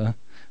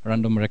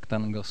random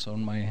rectangles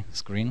on my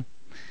screen.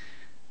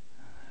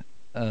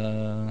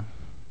 Yeah,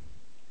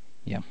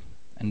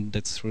 and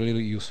that's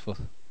really useful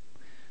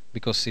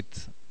because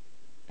it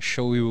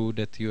show you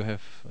that you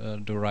have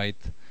the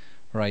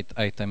right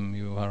item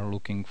you are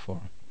looking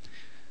for.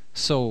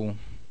 So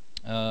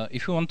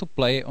if you want to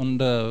play on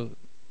the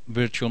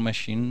virtual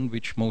machine,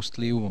 which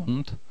mostly you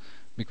want,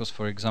 because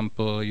for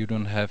example you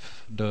don't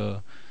have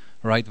the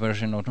right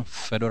version of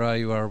Fedora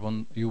you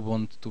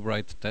want to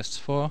write tests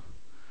for,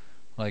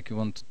 like you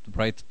want to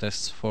write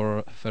tests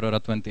for Fedora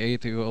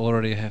 28, you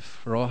already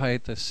have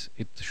rawhide as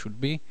it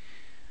should be,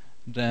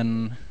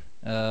 then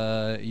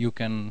you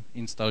can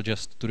install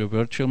just to the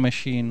virtual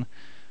machine,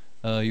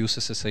 use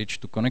SSH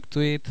to connect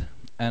to it,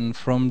 and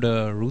from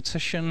the root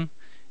session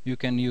you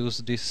can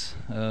use this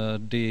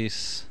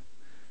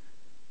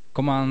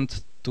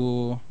command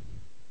to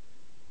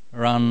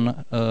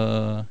run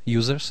a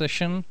user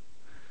session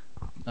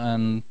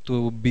and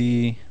to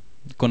be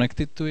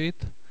connected to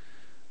it,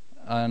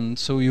 and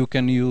so you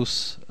can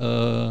use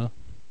the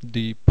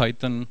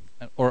Python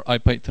or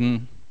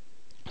IPython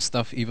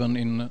stuff even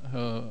in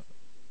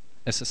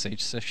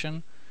SSH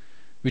session,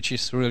 which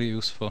is really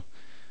useful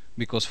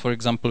because for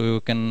example you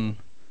can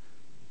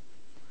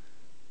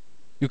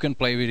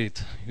play with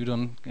it. You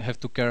don't have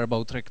to care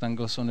about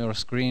rectangles on your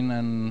screen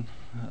and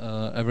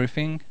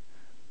everything.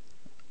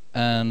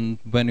 And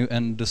when you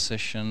end the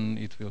session,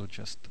 it will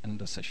just end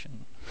the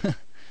session.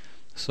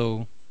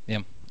 So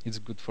yeah, it's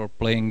good for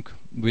playing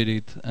with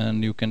it,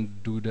 and you can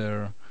do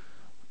there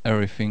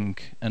everything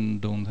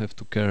and don't have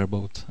to care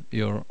about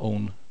your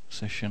own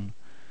session.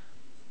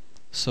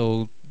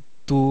 So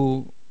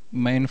two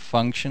main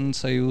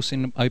functions I use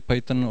in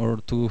IPython, or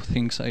two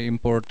things I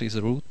import, is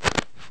root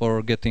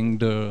for getting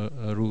the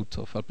root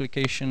of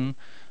application,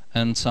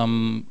 and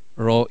some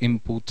raw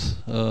input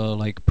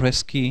like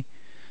press key,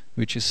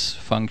 which is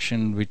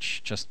function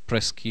which just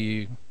press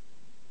key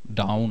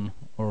down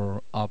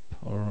or up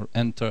or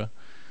enter,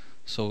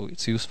 so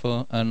it's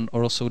useful. And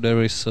also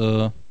there's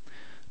a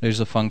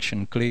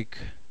function click,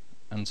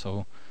 and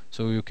so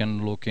you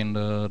can look in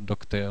the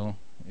dogtail.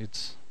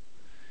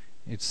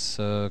 It's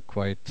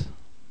quite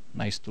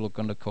nice to look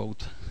on the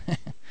code.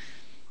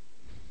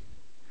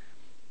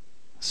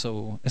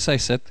 So as I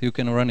said, you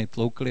can run it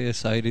locally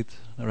as I did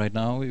right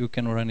now. You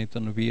can run it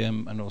on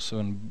VM and also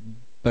on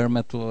bare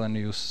metal and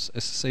use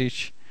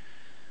SSH.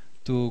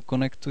 To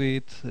connect to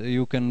it,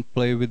 you can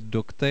play with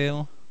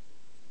dogtail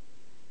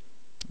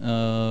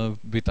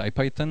with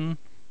IPython,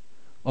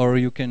 or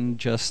you can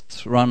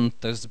just run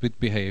tests with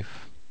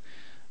behave.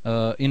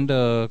 In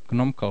the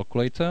GNOME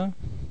calculator,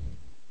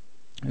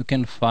 you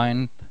can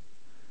find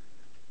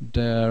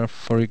there,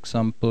 for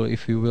example,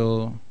 if you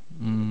will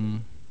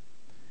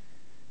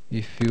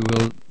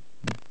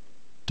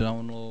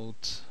download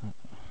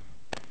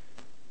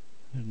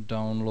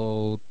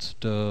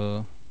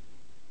the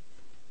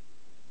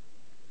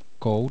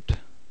code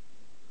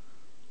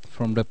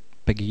from the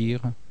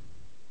Pegir,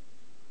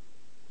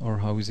 or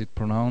how is it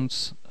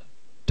pronounced,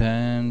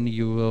 then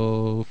you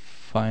will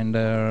find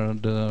there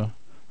the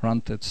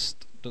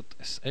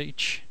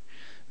runtest.sh,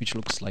 which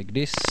looks like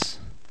this,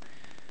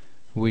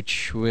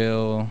 which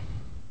will,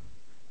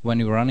 when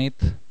you run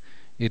it,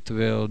 it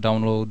will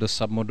download the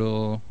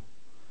submodule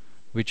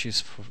which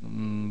is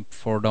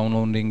for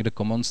downloading the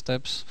common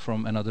steps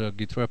from another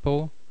Git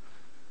repo.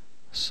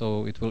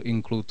 So it will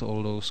include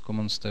all those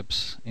common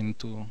steps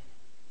into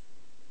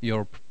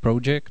your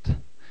project.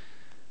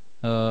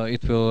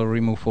 It will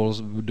remove all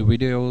the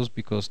videos,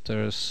 because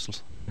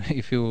there's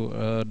if you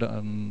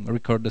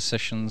record the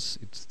sessions,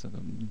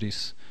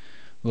 this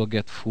will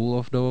get full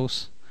of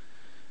those.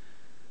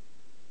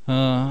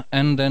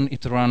 And then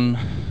it run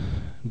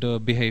the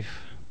behave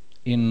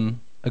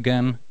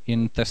again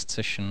in test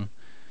session.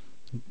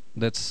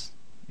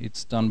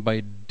 It's done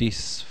by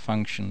this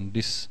function,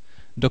 this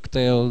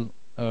dogtail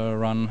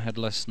run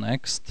headless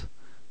next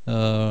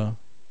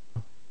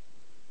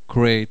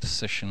create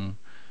session.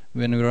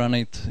 When we run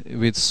it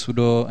with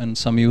sudo and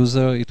some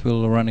user, it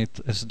will run it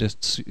as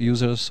this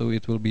user, so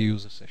it will be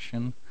user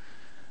session.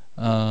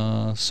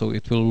 So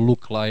it will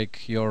look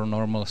like your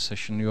normal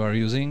session you are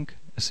using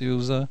as a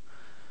user.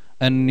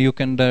 And you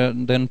can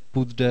then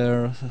put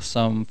there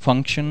some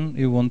function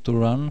you want to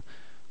run.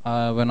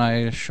 When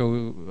I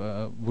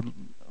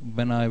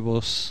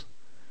was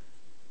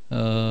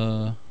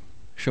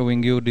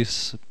showing you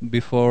this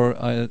before,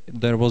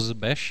 there was a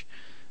bash,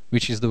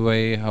 which is the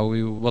way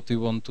what you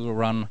want to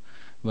run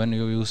when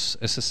you use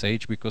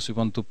SSH, because you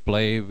want to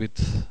play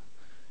with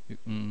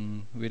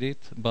it.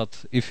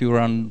 But if you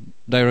run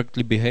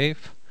directly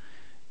behave,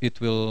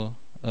 it will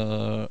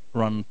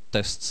run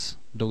tests,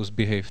 those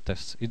behave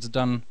tests. It's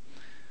done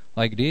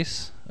like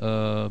this: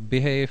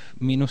 behave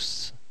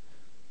minus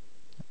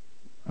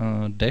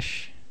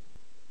dash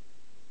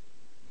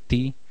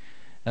t.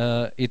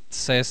 It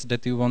says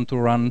that you want to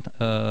run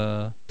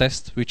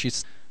test which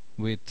is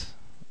with,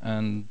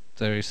 and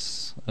there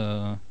is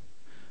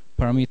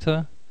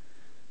parameter.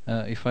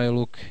 If I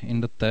look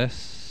in the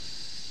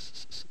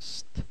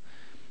test,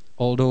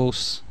 all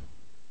those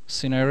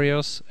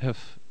scenarios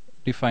have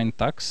defined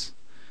tags.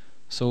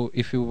 So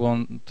if you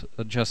want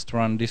just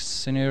run this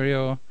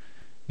scenario,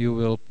 you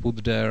will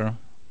put there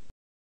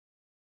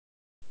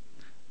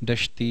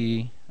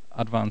 -t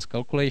advanced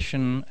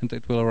calculation, and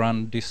it will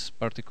run this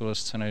particular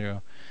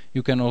scenario.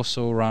 You can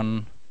also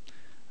run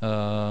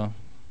a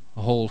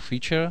whole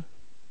feature,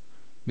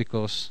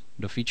 because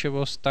the feature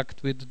was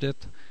tagged with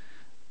that,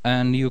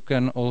 and you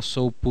can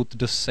also put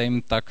the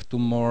same tag to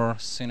more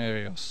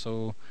scenarios.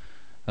 So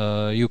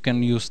you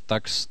can use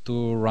tags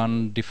to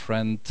run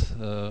different,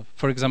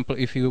 for example,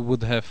 if you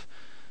would have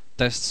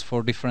tests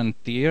for different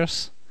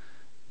tiers,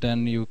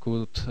 then you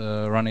could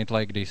run it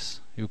like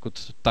this. You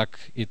could tag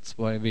it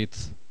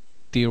with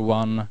tier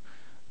 1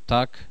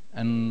 tag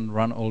and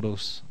run all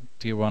those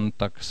tier 1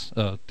 tags,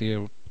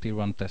 tier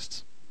 1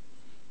 tests.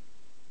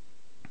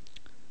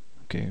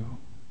 Okay,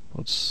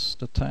 what's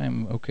the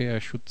time? Okay, I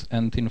should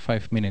end in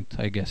 5 minutes,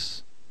 I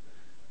guess.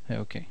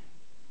 Okay,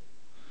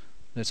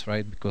 that's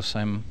right, because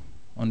I'm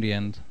on the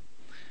end.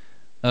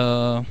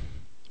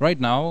 Right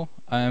now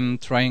I'm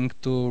trying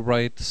to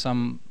write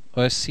some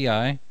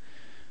OSCI.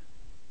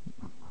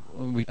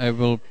 I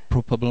will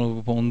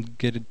probably won't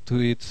get to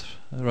it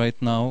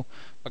right now,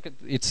 but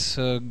it's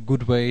a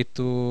good way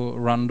to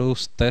run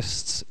those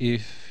tests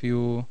if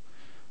you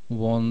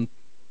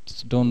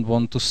don't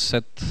want to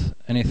set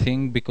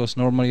anything, because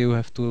normally you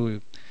have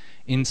to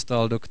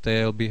install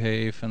dogtail,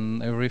 behave,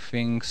 and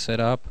everything set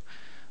up.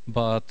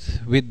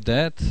 But with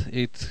that,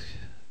 it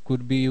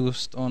could be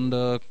used on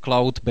the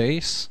cloud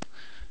base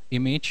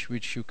image,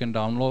 which you can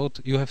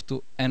download. You have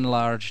to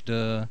enlarge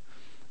the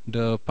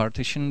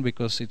partition,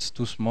 because it's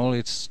too small.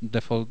 It's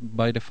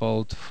by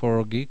default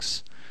 4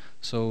 gigs,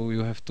 so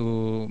you have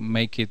to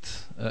make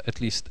it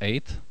at least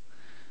 8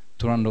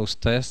 to run those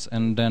tests,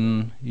 and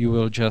then you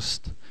will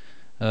just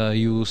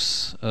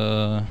use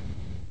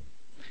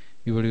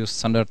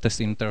standard test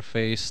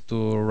interface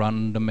to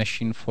run the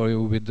machine for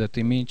you with that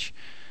image.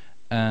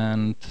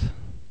 And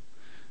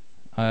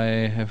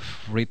I have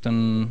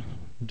written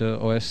the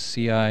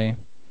OSCI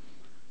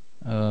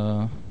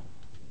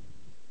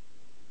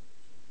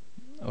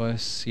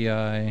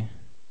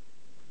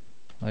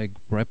like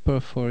wrapper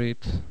for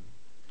it,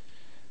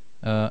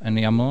 and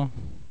YAML.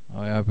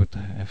 I would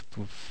have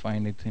to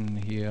find it in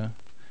here.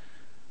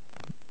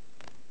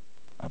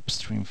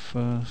 Upstream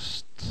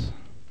first.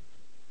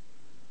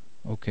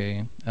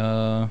 Okay.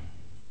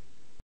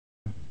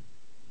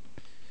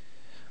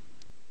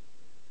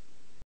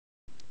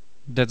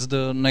 that's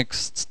the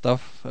next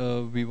stuff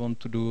we want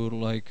to do,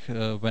 like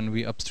when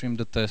we upstream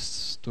the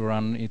tests to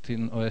run it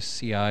in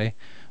OSCI,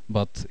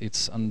 but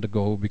it's on the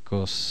go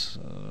because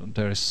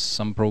there is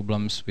some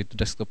problems with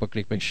desktop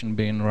application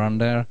being run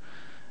there,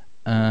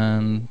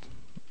 and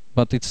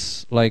but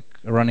it's like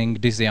running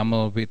this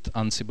YAML with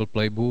Ansible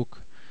playbook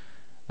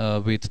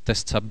with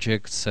test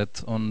subject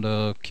set on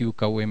the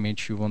QCOW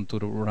image you want to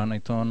run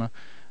it on,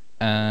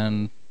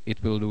 and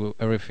it will do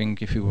everything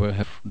if you will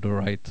have the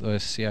right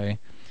OSCI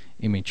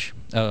image,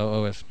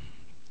 OS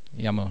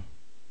YAML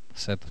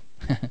set.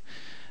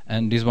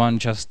 And this one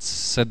just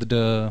set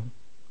the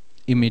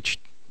image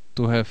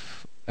to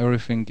have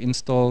everything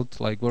installed,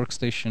 like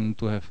workstation,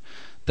 to have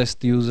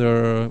test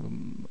user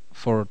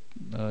for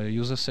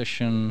user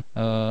session.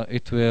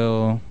 It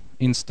will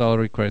install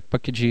required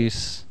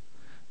packages,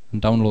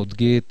 download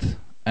Git,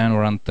 and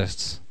run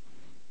tests.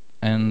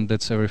 And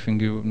that's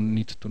everything you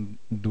need to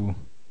do.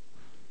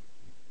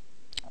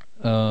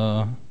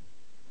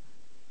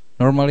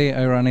 Normally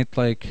I run it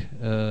like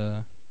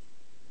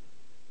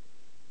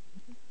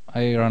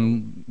I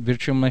run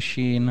virtual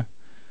machine,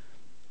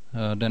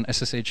 then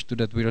SSH to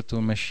that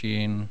virtual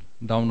machine,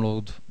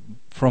 download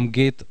from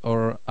Git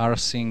or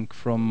rsync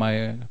from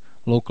my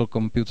local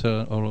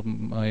computer or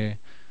my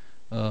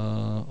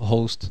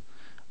host.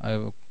 I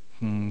will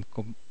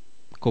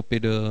copy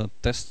the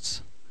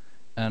tests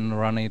and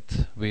run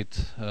it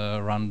with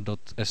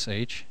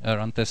run.sh,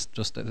 run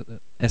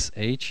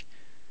test.sh,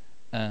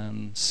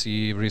 and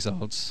see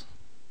results.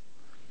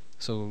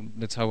 So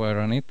that's how I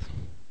run it,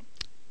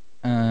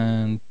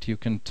 and you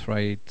can try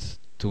it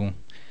too.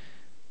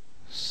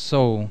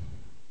 So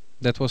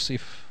that was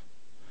if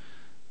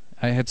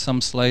I had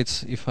some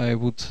slides if I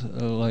would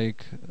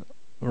like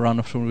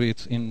run through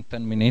it in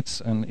 10 minutes,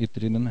 and it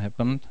didn't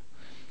happen.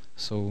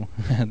 So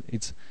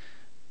it's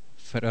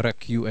Fedora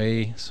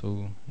QA,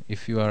 so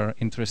if you are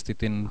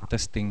interested in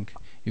testing,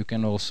 you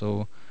can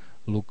also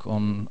look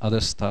on other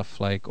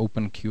stuff like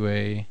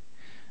OpenQA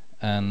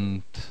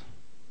and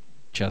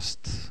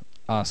just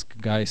ask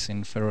guys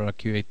in Fedora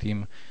QA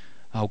team,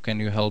 how can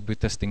you help with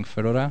testing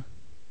Fedora?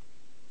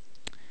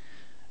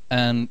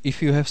 And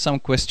if you have some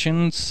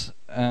questions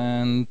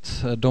and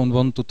don't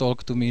want to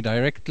talk to me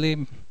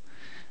directly,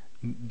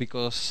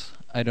 because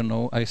I don't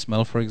know, I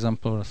smell, for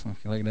example, or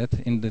something like that,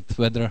 in that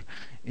weather,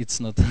 it's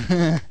not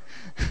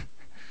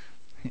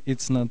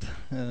it's not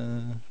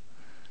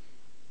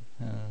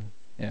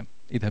yeah,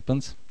 it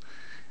happens.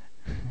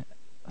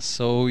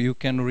 So you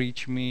can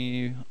reach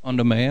me on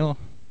the mail,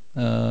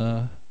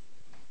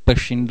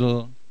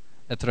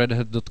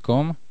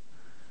 Schindler@redhat.com,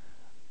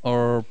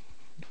 or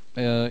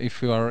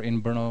if you are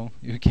in Brno,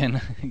 you can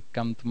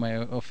come to my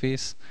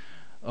office,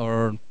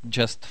 or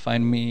just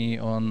find me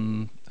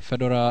on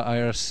Fedora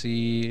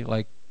IRC,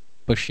 like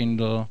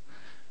Schindler,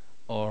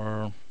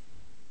 or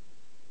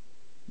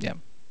yeah,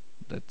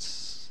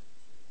 that's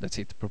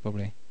it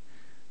probably.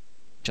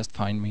 Just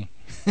find me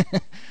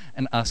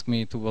and ask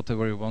me to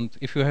whatever you want.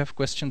 If you have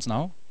questions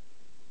now,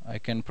 I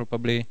can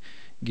probably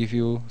give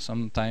you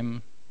some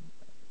time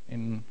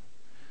in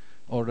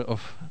order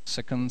of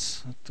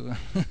seconds to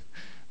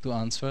to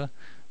answer.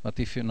 But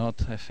if you're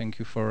not, I thank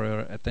you for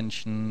your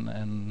attention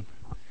and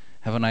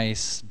have a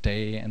nice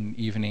day and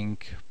evening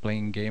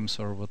playing games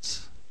or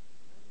what's.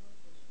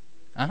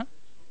 Uh-huh.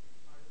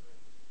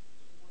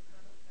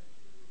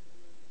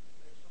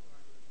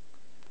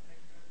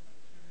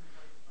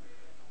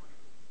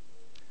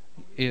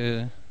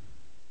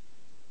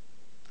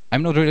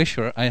 I'm not really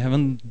sure. I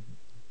haven't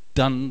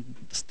done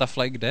stuff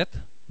like that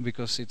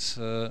because it's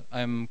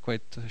I'm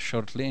quite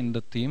shortly in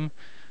the team,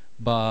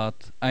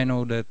 but I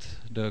know that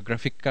the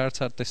graphic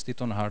cards are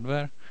tested on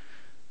hardware.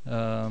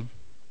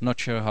 Not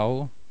sure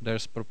how.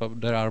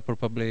 There are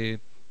probably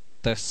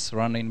tests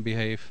run in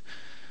Behave,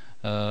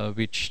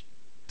 which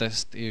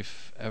test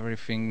if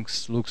everything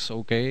looks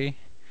okay.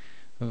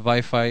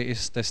 Wi-Fi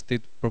is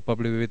tested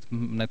probably with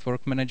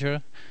Network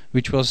Manager,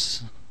 which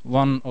was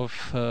one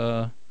of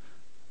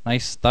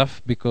nice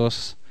stuff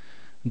because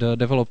the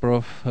developer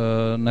of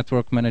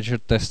Network Manager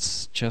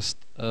tests just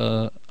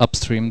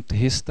upstreamed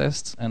his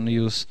tests and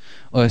use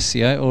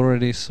OSCI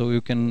already, so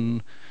you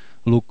can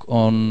look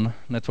on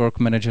Network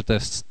Manager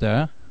tests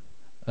there.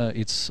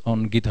 It's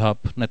on GitHub,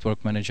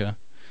 Network Manager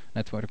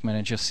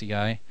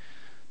CI.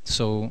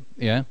 So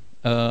yeah,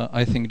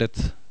 I think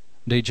that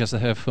they just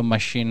have a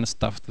machine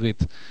stuffed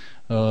with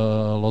a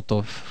lot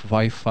of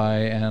Wi-Fi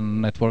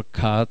and network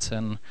cards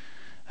and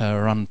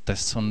run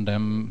tests on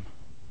them.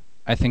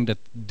 I think that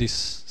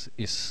this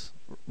is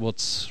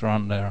what's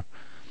run there.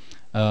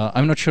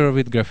 I'm not sure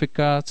with graphic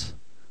cards,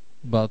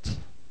 but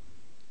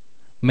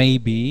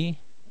maybe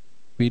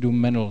we do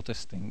manual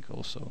testing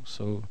also.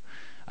 So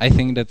I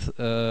think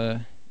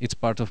that it's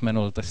part of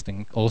manual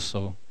testing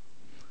also.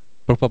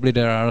 Probably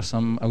there are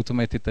some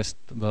automated tests,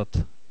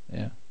 but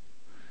yeah,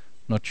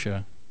 not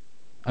sure.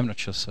 I'm not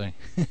sure, sorry.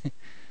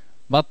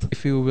 But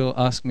if you will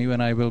ask me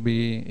when I will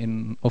be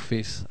in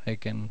office, I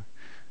can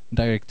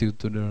direct you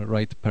to the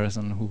right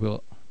person who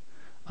will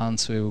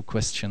answer your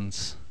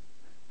questions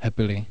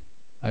happily.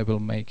 I will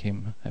make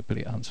him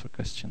happily answer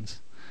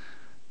questions.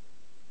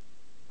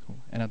 Cool.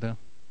 Another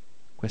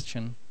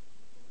question?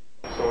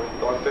 So in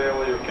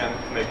dogtail you can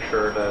make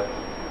sure that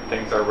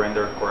things are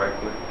rendered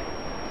correctly.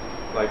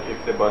 Like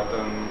if the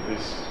button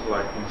is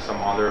like in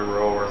some other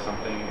row or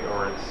something,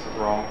 or it's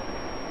wrong.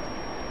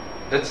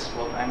 That's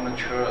what I'm not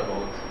sure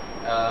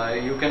about.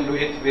 You can do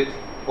it with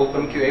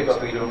OpenQA,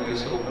 but we don't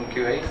use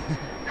OpenQA.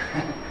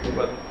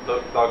 But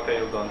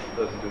dogtail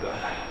doesn't do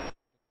that.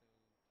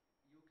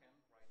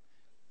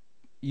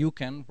 You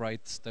can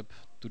write step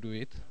to do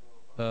it.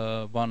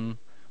 One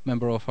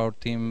member of our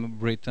team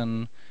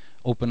written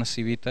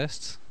OpenCV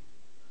tests,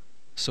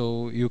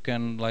 so you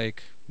can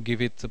like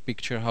give it a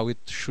picture how it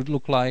should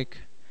look like,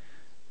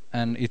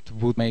 and it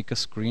would make a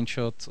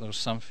screenshot or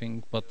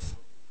something, but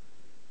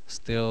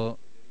still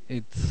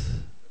it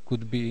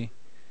could be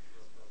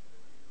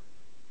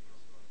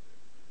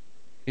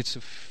it's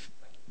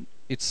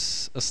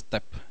a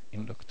step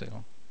in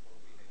dogtail,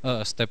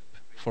 a step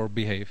for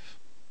behave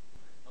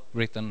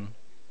written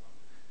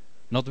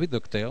not with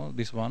dogtail,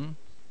 this one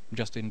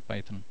just in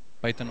Python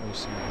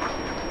OC.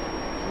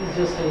 It's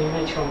just an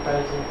image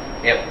comparison.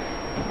 Yep.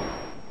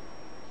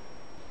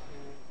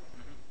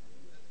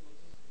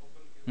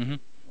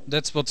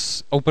 That's what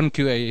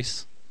OpenQA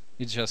is.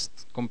 It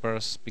just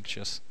compares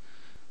pictures.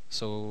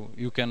 So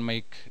you can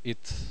make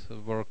it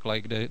work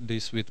like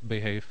this with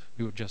behave.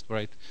 You just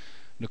write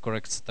the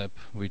correct step,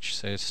 which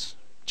says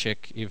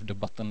check if the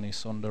button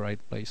is on the right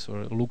place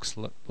or looks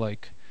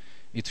like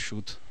it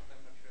should.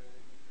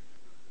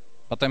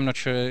 But I'm not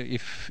sure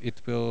if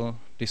it will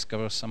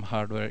discover some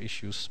hardware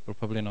issues.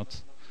 Probably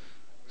not.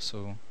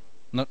 So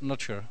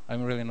not sure.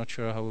 I'm really not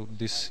sure how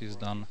this is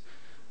done,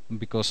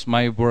 because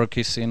my work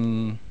is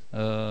in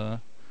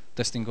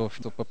testing of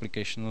top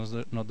applications,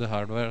 not the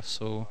hardware.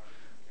 So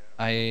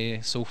I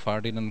so far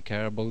didn't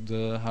care about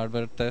the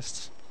hardware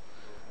tests.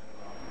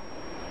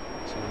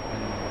 So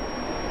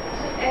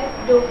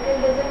as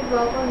dogtail doesn't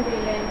work on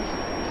VLAN,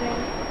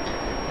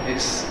 right?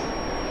 it's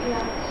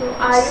Yeah. So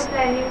are you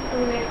planning to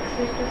like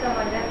switch to some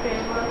other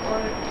framework, or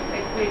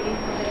like waiting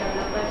for the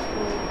developers to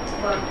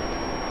work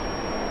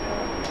on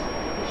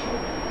the issue?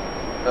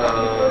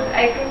 Because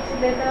I can see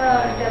that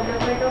the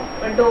development of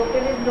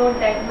dogtail is not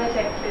that much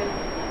active.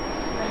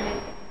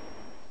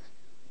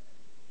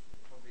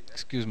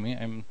 excuse me,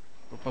 I'm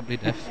probably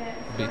deaf a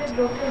So bit. the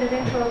dogtail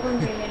doesn't work on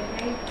VLAN,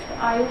 right?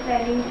 Are you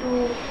planning to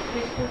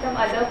switch to some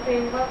other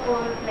framework,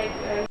 or like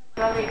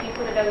you are waiting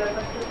for the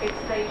developers to fix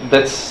the issue?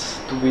 That's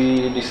to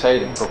be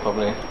decided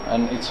probably,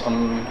 and it's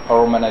on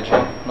our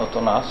manager, not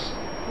on us.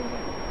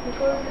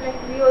 Because like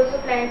we also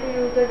plan to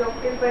use the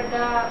dogtail, but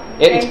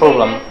the Yeah, it's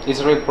problem. It's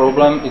a real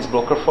problem. It's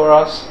blocker for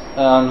us,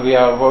 and we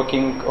are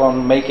working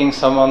on making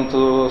someone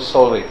to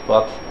solve it.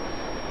 But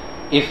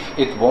if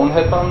it won't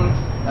happen,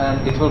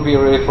 and it will be a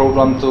real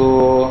problem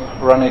to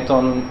run it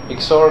on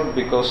Xorg,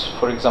 because,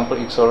 for example,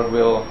 Xorg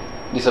will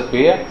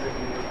disappear.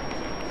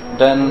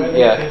 Then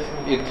yeah,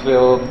 it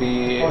will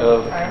be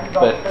bad.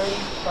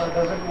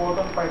 Does it work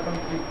on Python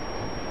 3?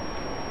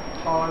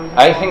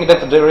 I think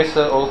that there is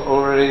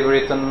already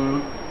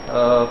written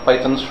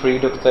Python 3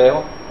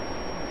 dogtail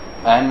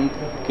and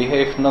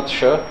behave, not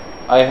sure.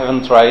 I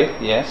haven't tried,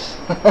 yes.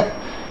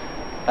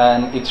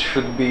 And it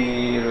should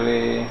be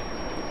really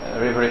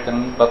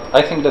rewritten, but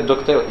I think that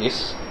dogtail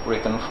is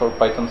written for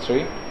Python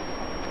 3.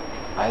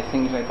 I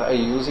think that I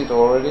use it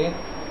already,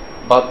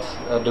 but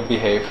the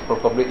behave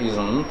probably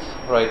isn't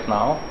right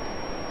now.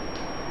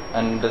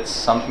 And that's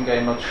something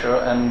I'm not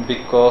sure, and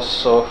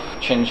because of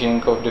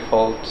changing of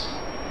default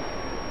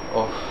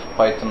of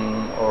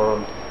Python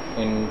or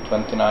in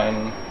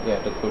 29, yeah,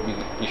 that will be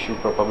the issue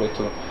probably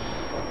too.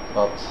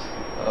 But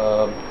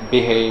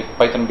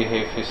Python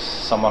behave is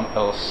someone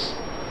else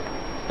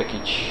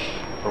package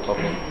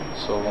probably.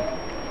 So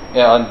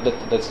yeah, and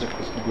that's the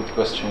good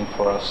question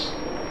for us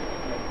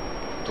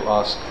to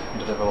ask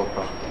the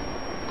developer.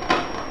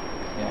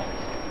 Yeah.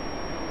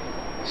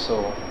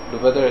 So the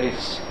weather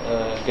is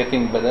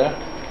getting better.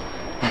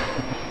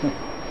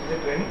 Is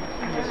it raining?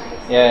 Yes.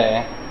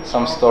 Yeah,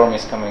 some storm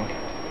is coming.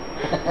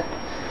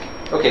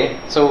 Okay,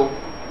 so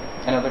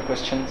another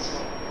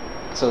questions?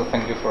 So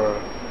thank you for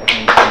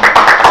having